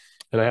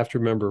 And I have to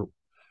remember,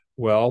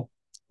 well,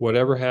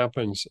 whatever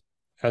happens,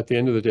 at the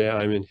end of the day,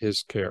 I'm in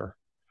his care.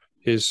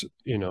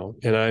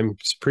 And I'm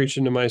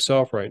preaching to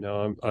myself right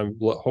now. I'm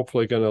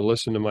hopefully going to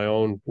listen to my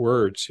own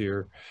words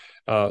here.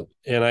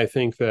 And I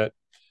think that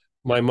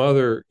my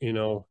mother,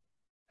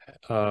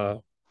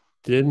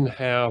 didn't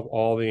have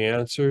all the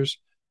answers,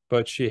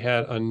 but she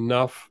had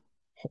enough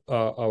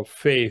of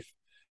faith,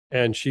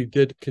 and she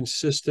did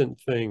consistent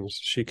things.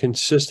 She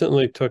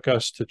consistently took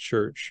us to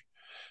church,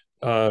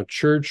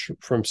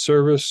 from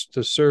service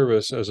to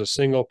service as a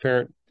single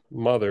parent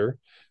mother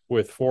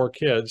with 4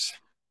 kids.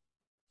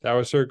 That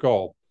was her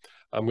goal.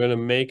 I'm going to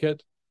make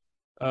it,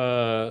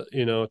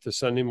 to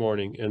Sunday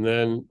morning. And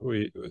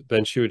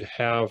then she would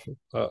have,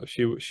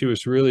 she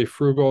was really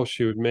frugal.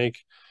 She would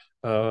make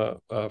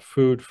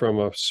food from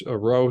a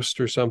roast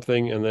or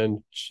something. And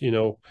then,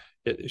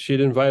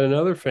 she'd invite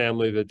another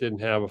family that didn't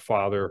have a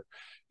father,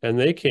 and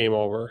they came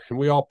over, and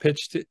we all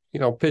pitched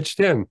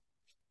in.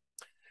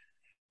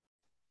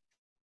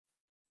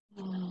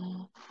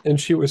 And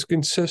she was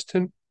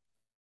consistent,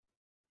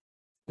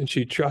 and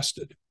she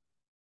trusted.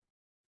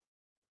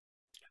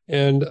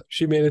 And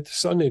she made it to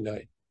Sunday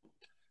night.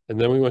 And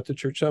then we went to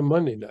church on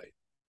Monday night.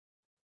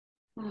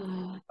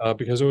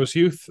 Because it was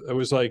youth. It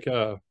was like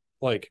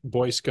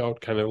Boy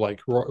Scout, kind of like,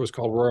 it was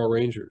called Royal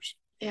Rangers.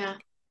 Yeah.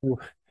 We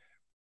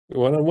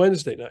went on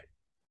Wednesday night.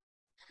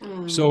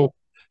 So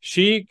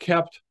she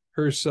kept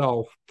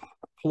herself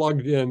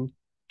plugged in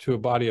to a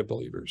body of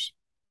believers.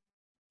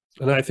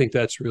 And I think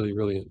that's really,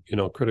 really,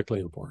 critically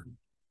important.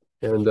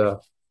 And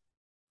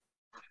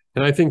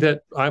I think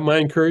that my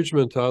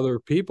encouragement to other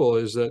people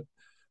is that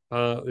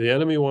the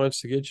enemy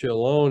wants to get you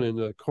alone in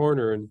the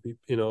corner and,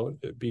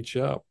 beat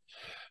you up.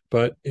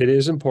 But it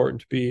is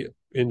important to be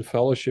in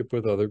fellowship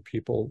with other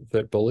people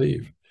that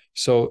believe.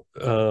 So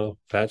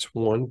that's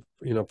one,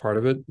 part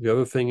of it. The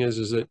other thing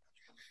is that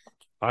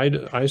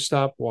I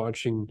stopped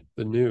watching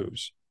the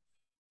news.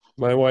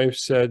 My wife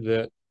said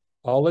that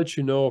I'll let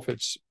you know if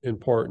it's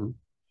important,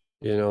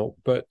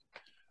 but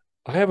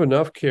I have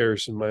enough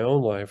cares in my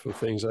own life of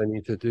things I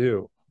need to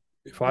do.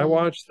 If I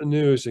watch the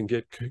news and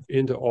get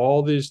into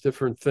all these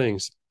different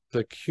things,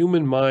 the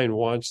human mind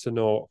wants to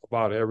know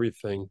about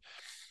everything.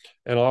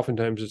 And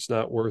oftentimes it's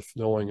not worth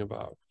knowing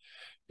about.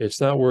 It's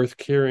not worth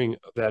carrying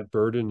that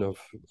burden of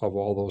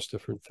all those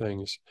different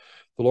things.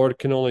 The Lord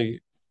can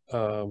only,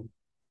 the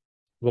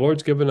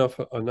Lord's given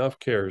enough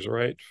cares,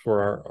 right,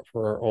 for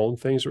our own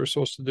things we're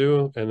supposed to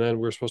do, and then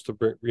we're supposed to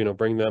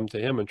bring them to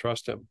Him and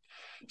trust Him.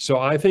 So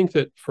I think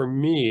that for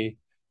me,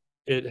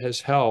 it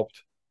has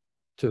helped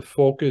to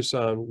focus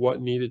on what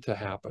needed to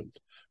happen,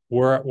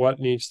 what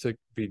needs to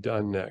be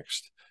done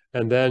next,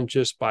 and then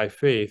just by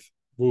faith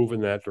move in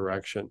that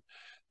direction.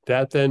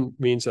 That then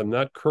means I'm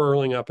not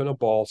curling up in a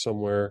ball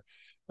somewhere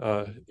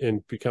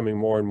and becoming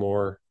more and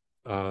more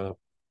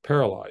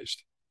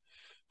paralyzed.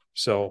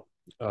 So,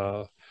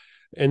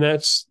 and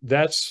that's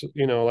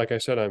like I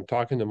said, I'm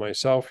talking to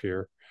myself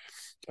here.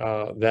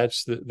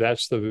 That's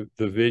the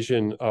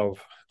vision of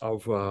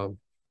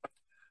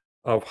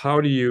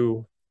how do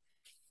you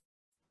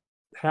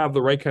have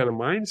the right kind of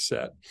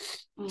mindset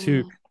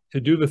to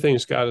do the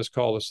things God has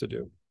called us to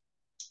do.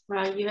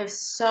 Wow, you have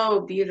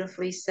so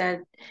beautifully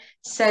said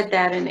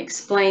that and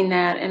explained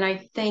that. And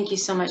I thank you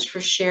so much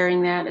for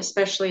sharing that,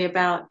 especially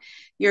about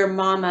your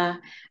mama.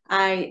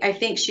 I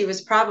think she was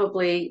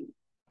probably,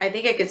 I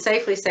think I could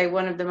safely say,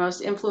 one of the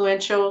most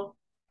influential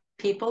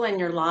people in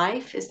your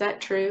life. Is that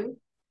true?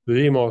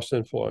 The most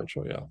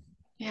influential, yeah.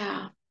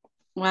 Yeah.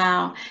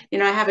 Wow. I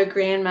have a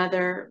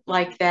grandmother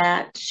like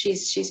that.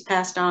 She's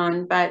passed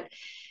on, but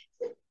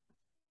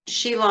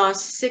she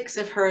lost 6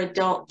 of her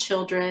adult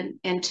children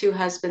and 2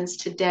 husbands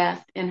to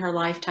death in her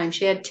lifetime.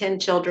 She had 10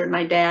 children.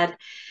 My dad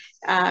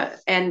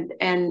and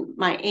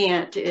my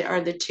aunt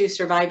are the 2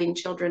 surviving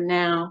children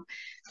now,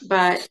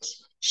 but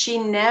she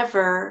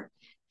never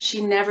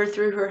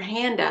threw her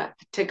hand up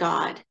to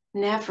God.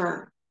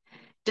 Never.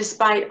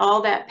 Despite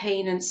all that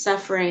pain and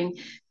suffering,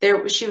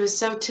 she was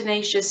so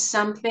tenacious.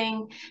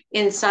 Something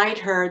inside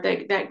her,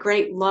 that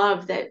great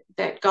love that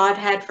God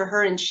had for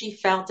her and she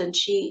felt and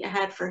she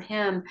had for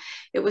him,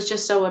 it was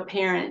just so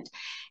apparent.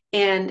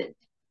 And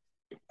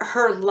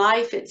her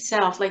life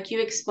itself, like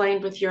you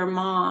explained with your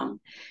mom,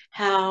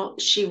 how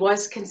she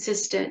was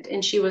consistent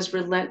and she was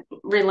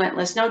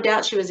relentless. No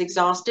doubt she was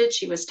exhausted.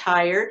 She was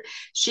tired.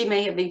 She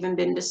may have even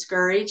been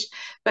discouraged,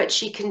 but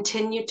she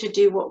continued to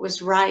do what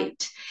was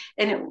right.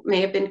 And it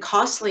may have been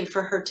costly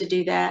for her to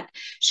do that.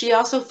 She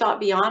also thought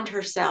beyond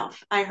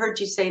herself. I heard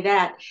you say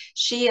that.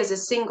 She, as a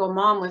single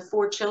mom with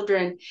 4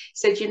 children,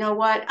 said, you know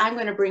what? I'm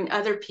going to bring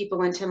other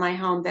people into my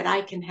home that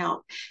I can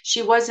help.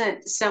 She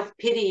wasn't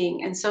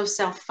self-pitying and so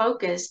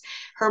self-focused.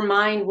 Her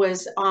mind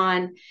was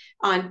on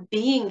on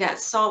being that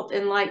salt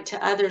and light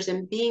to others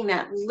and being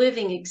that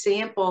living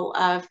example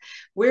of,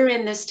 we're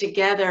in this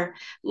together.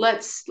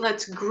 Let's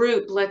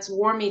group, let's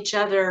warm each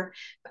other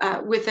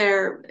with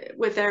our,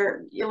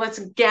 let's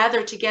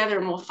gather together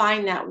and we'll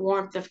find that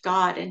warmth of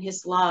God and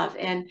his love.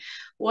 And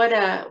what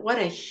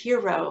a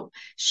hero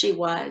she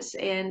was.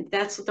 And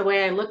that's the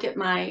way I look at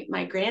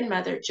my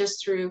grandmother,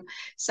 just through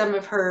some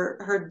of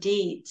her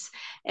deeds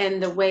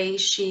and the way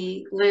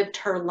she lived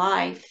her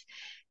life.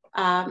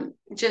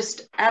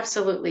 Just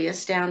absolutely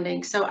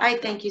astounding. So I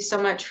thank you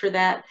so much for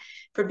that,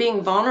 for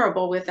being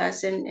vulnerable with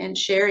us and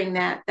sharing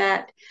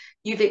that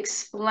you've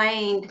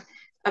explained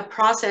a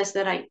process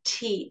that I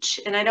teach.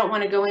 And I don't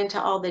want to go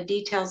into all the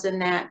details in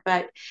that,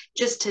 but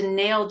just to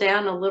nail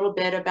down a little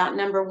bit about,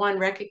 number one,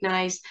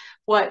 recognize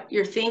what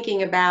you're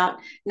thinking about.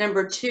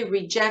 Number two,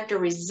 reject or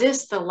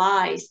resist the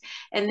lies.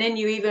 And then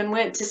you even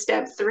went to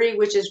step three,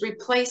 which is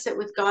replace it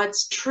with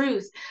God's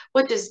truth.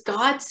 What does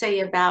God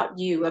say about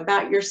you,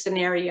 about your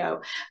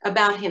scenario,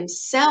 about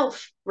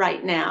himself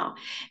right now?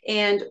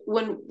 And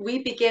when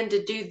we begin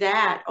to do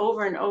that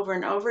over and over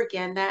and over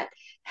again, that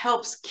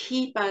helps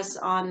keep us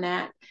on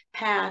that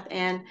path.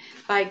 And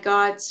by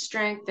God's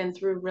strength and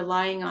through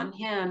relying on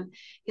him,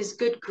 his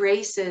good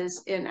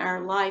graces in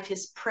our life,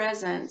 his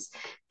presence,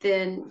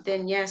 then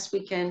yes,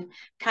 we can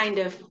kind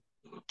of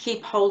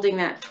keep holding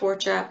that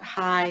torch up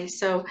high.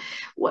 So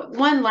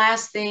one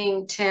last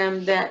thing,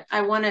 Tim, that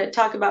I want to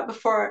talk about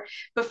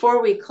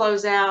before we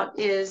close out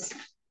is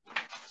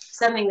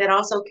something that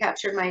also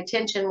captured my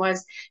attention.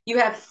 Was you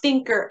have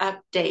thinker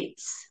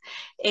updates.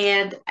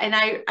 And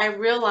I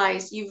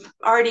realize you've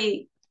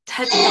already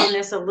touched on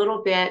this a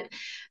little bit,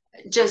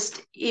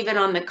 just even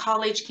on the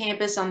college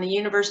campus, on the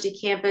university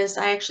campus.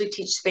 I actually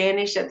teach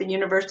Spanish at the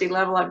university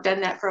level. I've done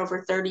that for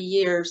over 30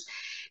 years.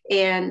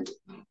 And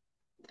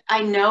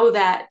I know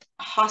that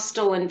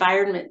hostile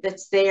environment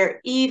that's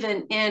there,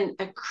 even in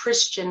a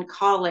Christian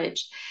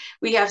college.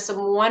 We have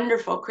some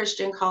wonderful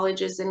Christian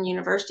colleges and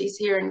universities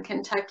here in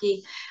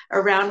Kentucky,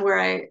 around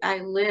where I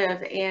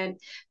live,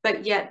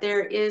 but yet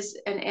there is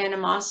an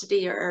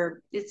animosity,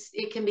 or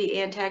it can be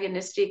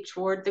antagonistic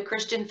toward the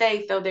Christian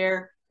faith, though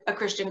they're a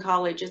Christian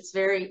college.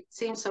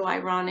 Seems so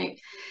ironic.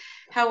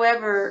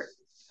 However,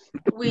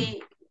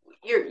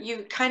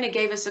 you kind of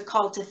gave us a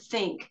call to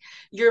think.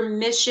 Your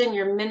mission,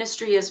 your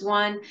ministry is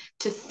one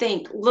to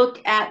think, look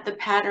at the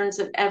patterns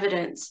of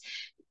evidence.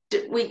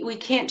 We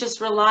can't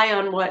just rely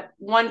on what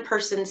one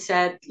person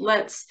said.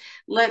 Let's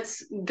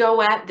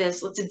go at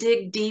this. Let's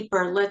dig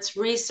deeper. Let's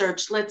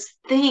research. Let's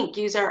think,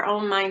 use our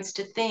own minds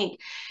to think.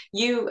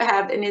 You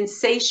have an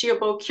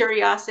insatiable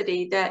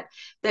curiosity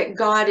that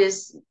God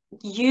is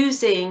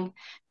using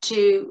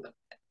to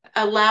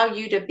allow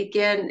you to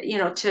begin,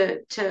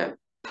 to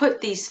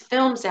put these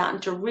films out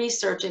and to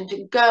research and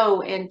to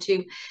go and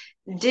to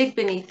dig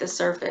beneath the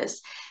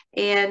surface.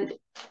 And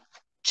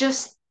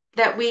just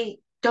that we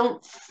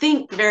don't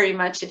think very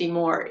much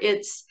anymore.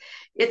 It's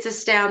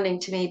astounding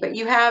to me. But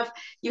you have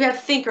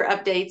thinker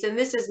updates, and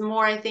this is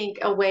more, I think,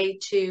 a way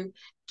to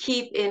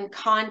keep in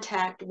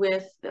contact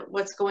with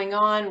what's going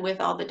on with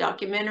all the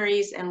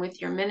documentaries and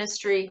with your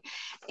ministry,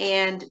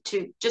 and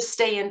to just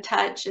stay in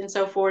touch and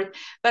so forth.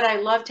 But I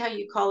loved how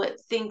you call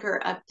it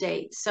thinker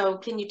updates. So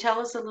can you tell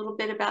us a little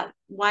bit about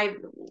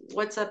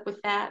what's up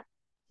with that?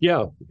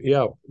 Yeah,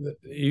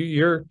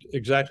 you're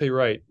exactly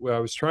right. Well, I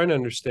was trying to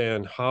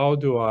understand, how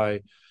do I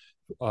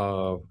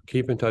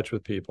keep in touch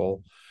with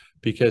people,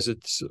 because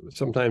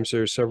sometimes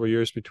there's several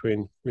years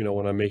between,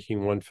 when I'm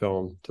making one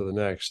film to the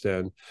next.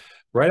 And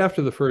right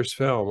after the first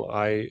film,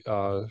 I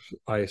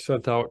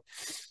sent out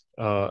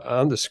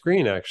on the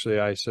screen, actually,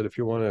 I said, if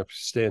you want to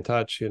stay in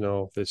touch,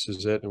 this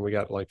is it. And we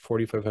got like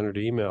 4,500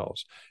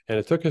 emails. And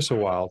it took us a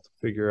while to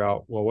figure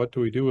out, well, what do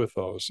we do with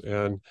those?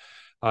 And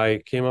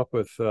I came up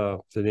with the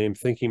name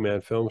Thinking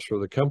Man Films for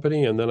the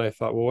company. And then I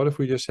thought, well, what if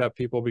we just have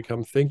people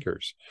become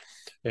thinkers?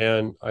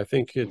 And I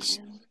think it's,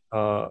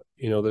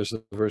 there's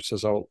a verse that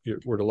says,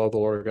 we're to love the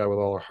Lord God with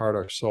all our heart,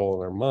 our soul,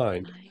 and our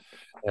mind.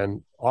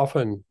 And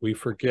often we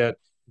forget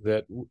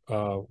that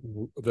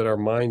that our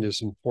mind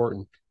is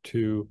important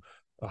to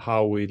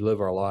how we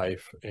live our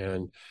life.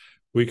 And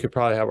we could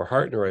probably have our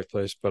heart in the right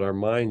place, but our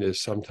mind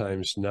is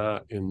sometimes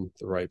not in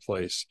the right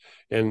place.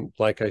 And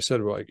like I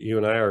said, like you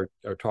and I are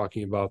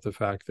talking about the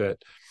fact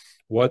that,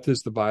 what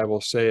does the Bible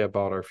say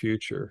about our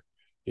future?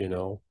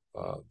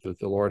 That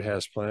the Lord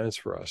has plans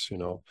for us,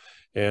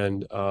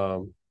 and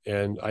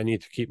I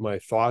need to keep my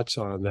thoughts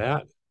on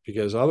that,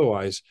 because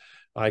otherwise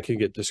I can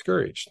get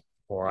discouraged,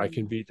 or I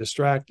can be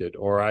distracted,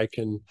 or I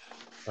can,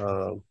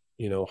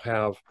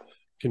 have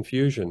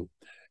confusion.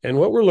 And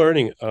what we're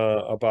learning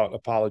about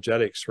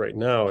apologetics right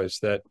now is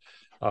that,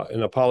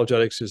 and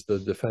apologetics is the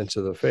defense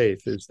of the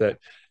faith, is that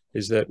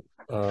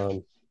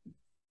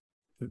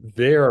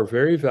they are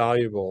very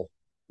valuable.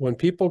 When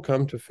people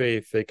come to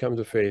faith, they come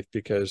to faith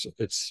because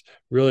it's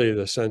really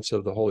the sense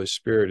of the Holy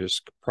Spirit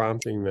is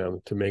prompting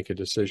them to make a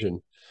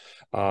decision.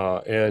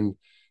 And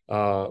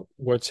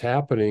what's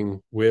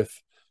happening with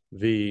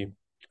the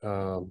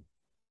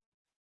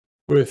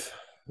with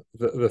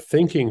the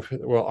thinking,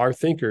 well, our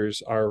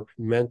thinkers are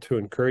meant to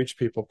encourage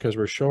people because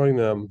we're showing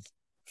them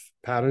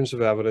patterns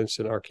of evidence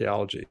in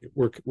archaeology.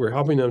 We're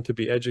helping them to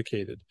be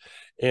educated.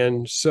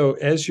 And so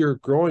as you're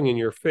growing in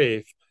your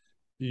faith,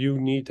 you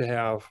need to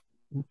have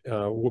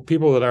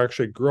people that are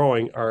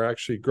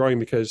actually growing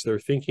because they're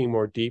thinking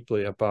more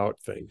deeply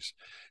about things,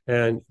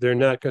 and they're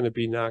not going to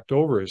be knocked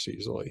over as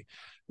easily.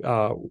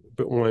 But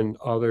when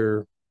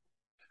other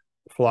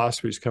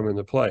philosophies come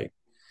into play,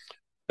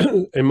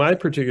 in my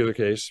particular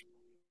case,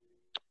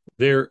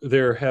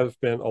 there have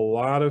been a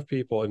lot of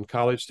people and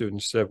college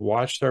students that have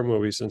watched our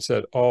movies and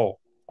said, "Oh,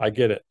 I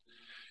get it."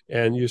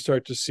 And you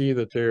start to see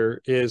that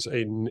there is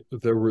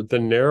the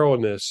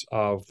narrowness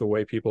of the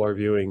way people are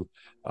viewing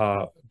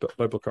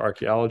biblical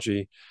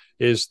archaeology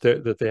is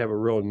that they have a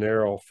real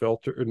narrow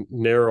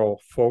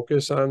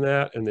focus on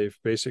that, and they've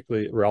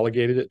basically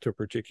relegated it to a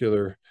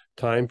particular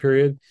time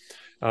period,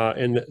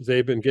 and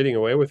they've been getting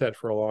away with that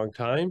for a long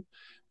time,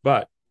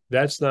 but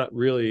that's not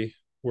really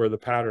where the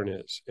pattern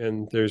is.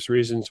 And there's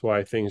reasons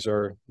why things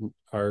are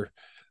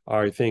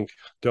I think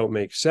don't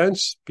make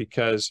sense,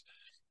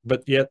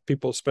 but yet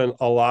people spend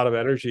a lot of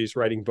energies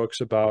writing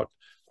books about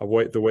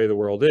the way the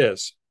world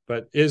is.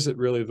 But is it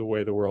really the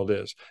way the world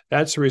is?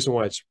 That's the reason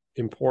why it's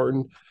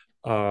important.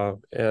 And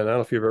I don't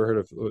know if you've ever heard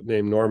of the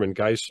name Norman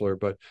Geisler,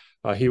 but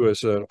he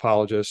was an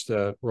apologist,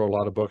 wrote a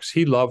lot of books.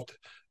 He loved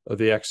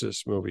the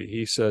Exodus movie.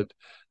 He said,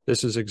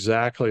 this is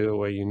exactly the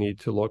way you need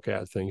to look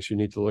at things. You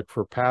need to look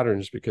for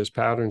patterns, because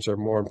patterns are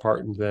more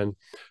important than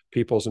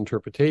people's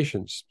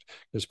interpretations,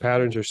 because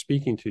patterns are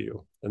speaking to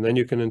you. And then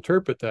you can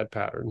interpret that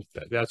pattern.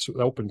 That's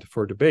open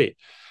for debate.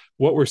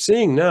 What we're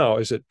seeing now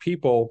is that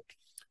people,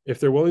 if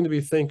they're willing to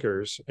be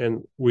thinkers,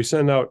 and we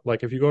send out,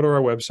 like if you go to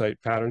our website,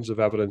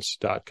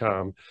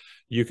 patternsofevidence.com,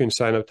 you can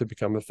sign up to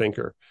become a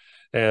thinker.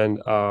 And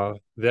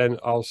then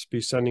I'll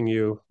be sending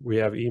you, we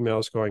have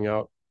emails going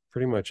out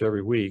pretty much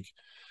every week.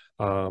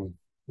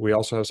 We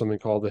also have something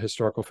called the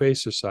Historical Faith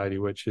Society,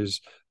 which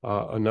is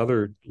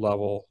another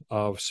level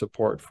of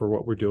support for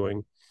what we're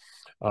doing.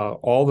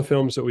 All the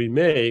films that we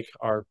make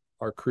are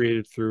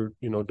created through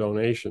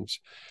donations,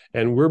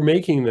 and we're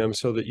making them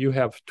so that you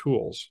have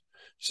tools.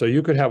 So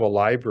you could have a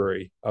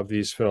library of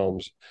these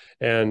films,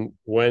 and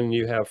when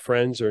you have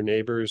friends or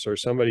neighbors or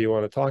somebody you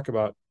want to talk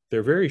about,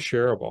 they're very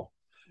shareable.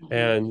 Mm-hmm.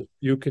 And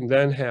you can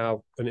then have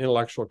an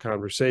intellectual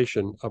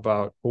conversation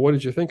about, well, what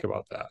did you think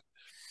about that?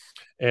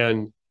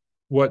 And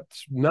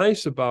what's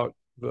nice about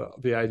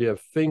the idea of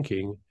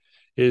thinking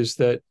is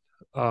that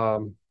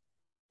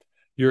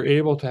you're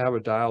able to have a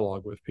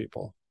dialogue with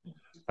people,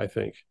 I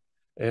think.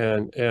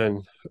 And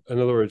in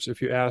other words,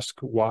 if you ask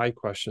why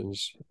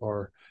questions,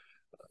 or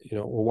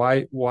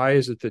why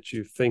is it that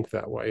you think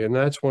that way? And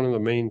that's one of the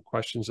main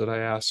questions that I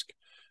ask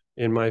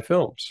in my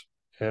films.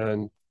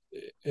 And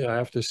I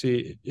have to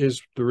see,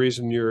 is the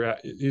reason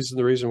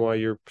why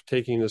you're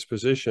taking this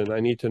position, I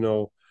need to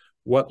know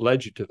what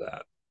led you to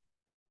that,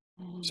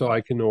 so I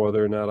can know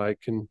whether or not I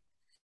can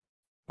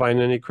find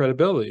any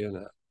credibility in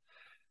that.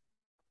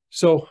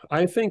 So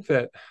I think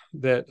that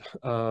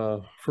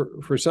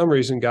for some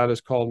reason, God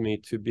has called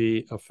me to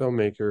be a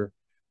filmmaker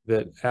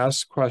that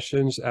asks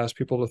questions, asks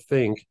people to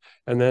think,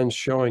 and then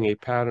showing a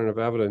pattern of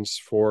evidence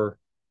for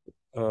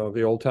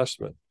the Old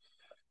Testament.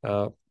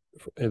 And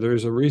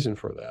there's a reason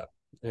for that.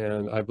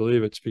 And I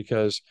believe it's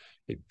because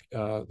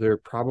there are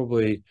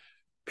probably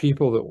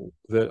people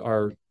that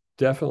are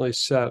definitely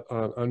set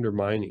on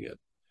undermining it.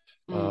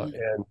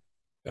 And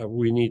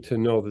we need to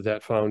know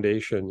that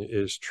foundation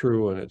is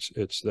true, and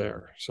it's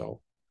there.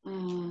 So,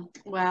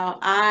 well,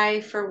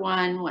 I, for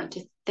one, want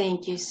to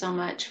thank you so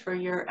much for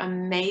your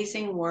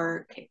amazing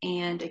work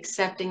and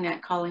accepting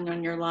that calling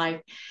on your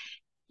life.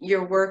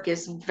 Your work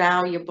is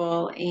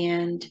valuable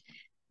and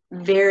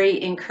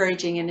very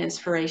encouraging and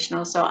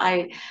inspirational. So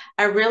I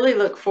really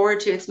look forward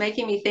to, it's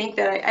making me think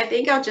that I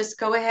think I'll just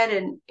go ahead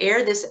and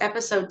air this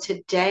episode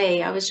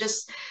today. I was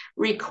just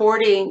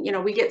recording,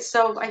 I get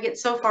so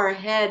far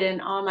ahead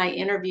in all my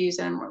interviews,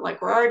 and we're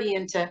already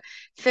into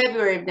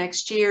February of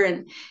next year,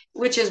 and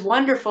which is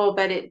wonderful,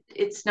 but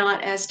it's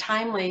not as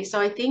timely. So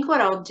I think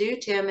what I'll do,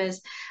 Tim,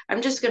 is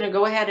I'm just going to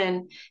go ahead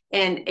and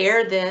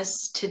air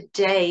this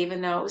today, even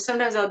though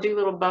sometimes I'll do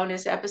little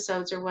bonus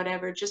episodes or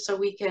whatever, just so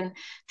we can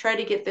try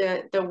to get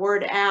the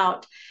word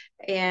out,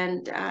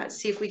 and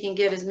see if we can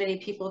get as many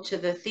people to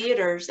the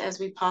theaters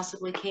as we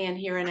possibly can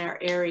here in our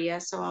area.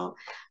 So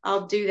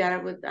I'll do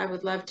that. I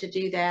would love to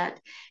do that.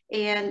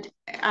 And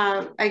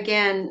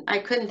again, I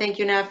couldn't thank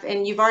you enough.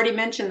 And you've already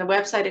mentioned the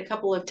website a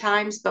couple of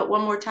times, but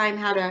one more time,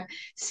 how to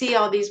see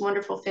all these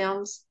wonderful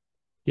films.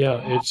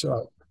 Yeah, it's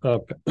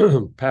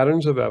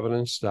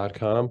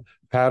patternsofevidence.com,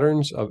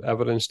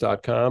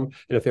 patternsofevidence.com. And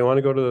if they want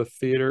to go to the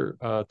theater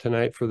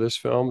tonight for this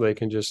film, they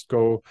can just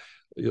go.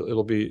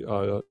 It'll be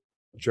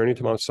Journey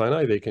to Mount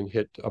Sinai. They can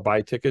hit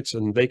buy tickets,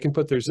 and they can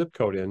put their zip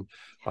code in.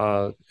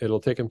 It'll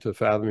take them to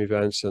Fathom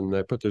Events, and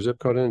they put their zip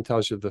code in and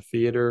tells you the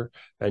theater,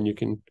 and you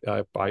can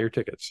buy your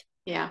tickets.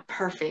 Yeah,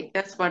 perfect.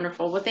 That's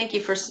wonderful. Well, thank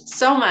you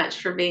so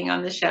much for being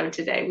on the show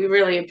today. We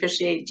really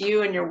appreciate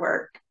you and your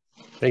work.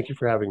 Thank you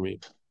for having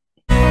me.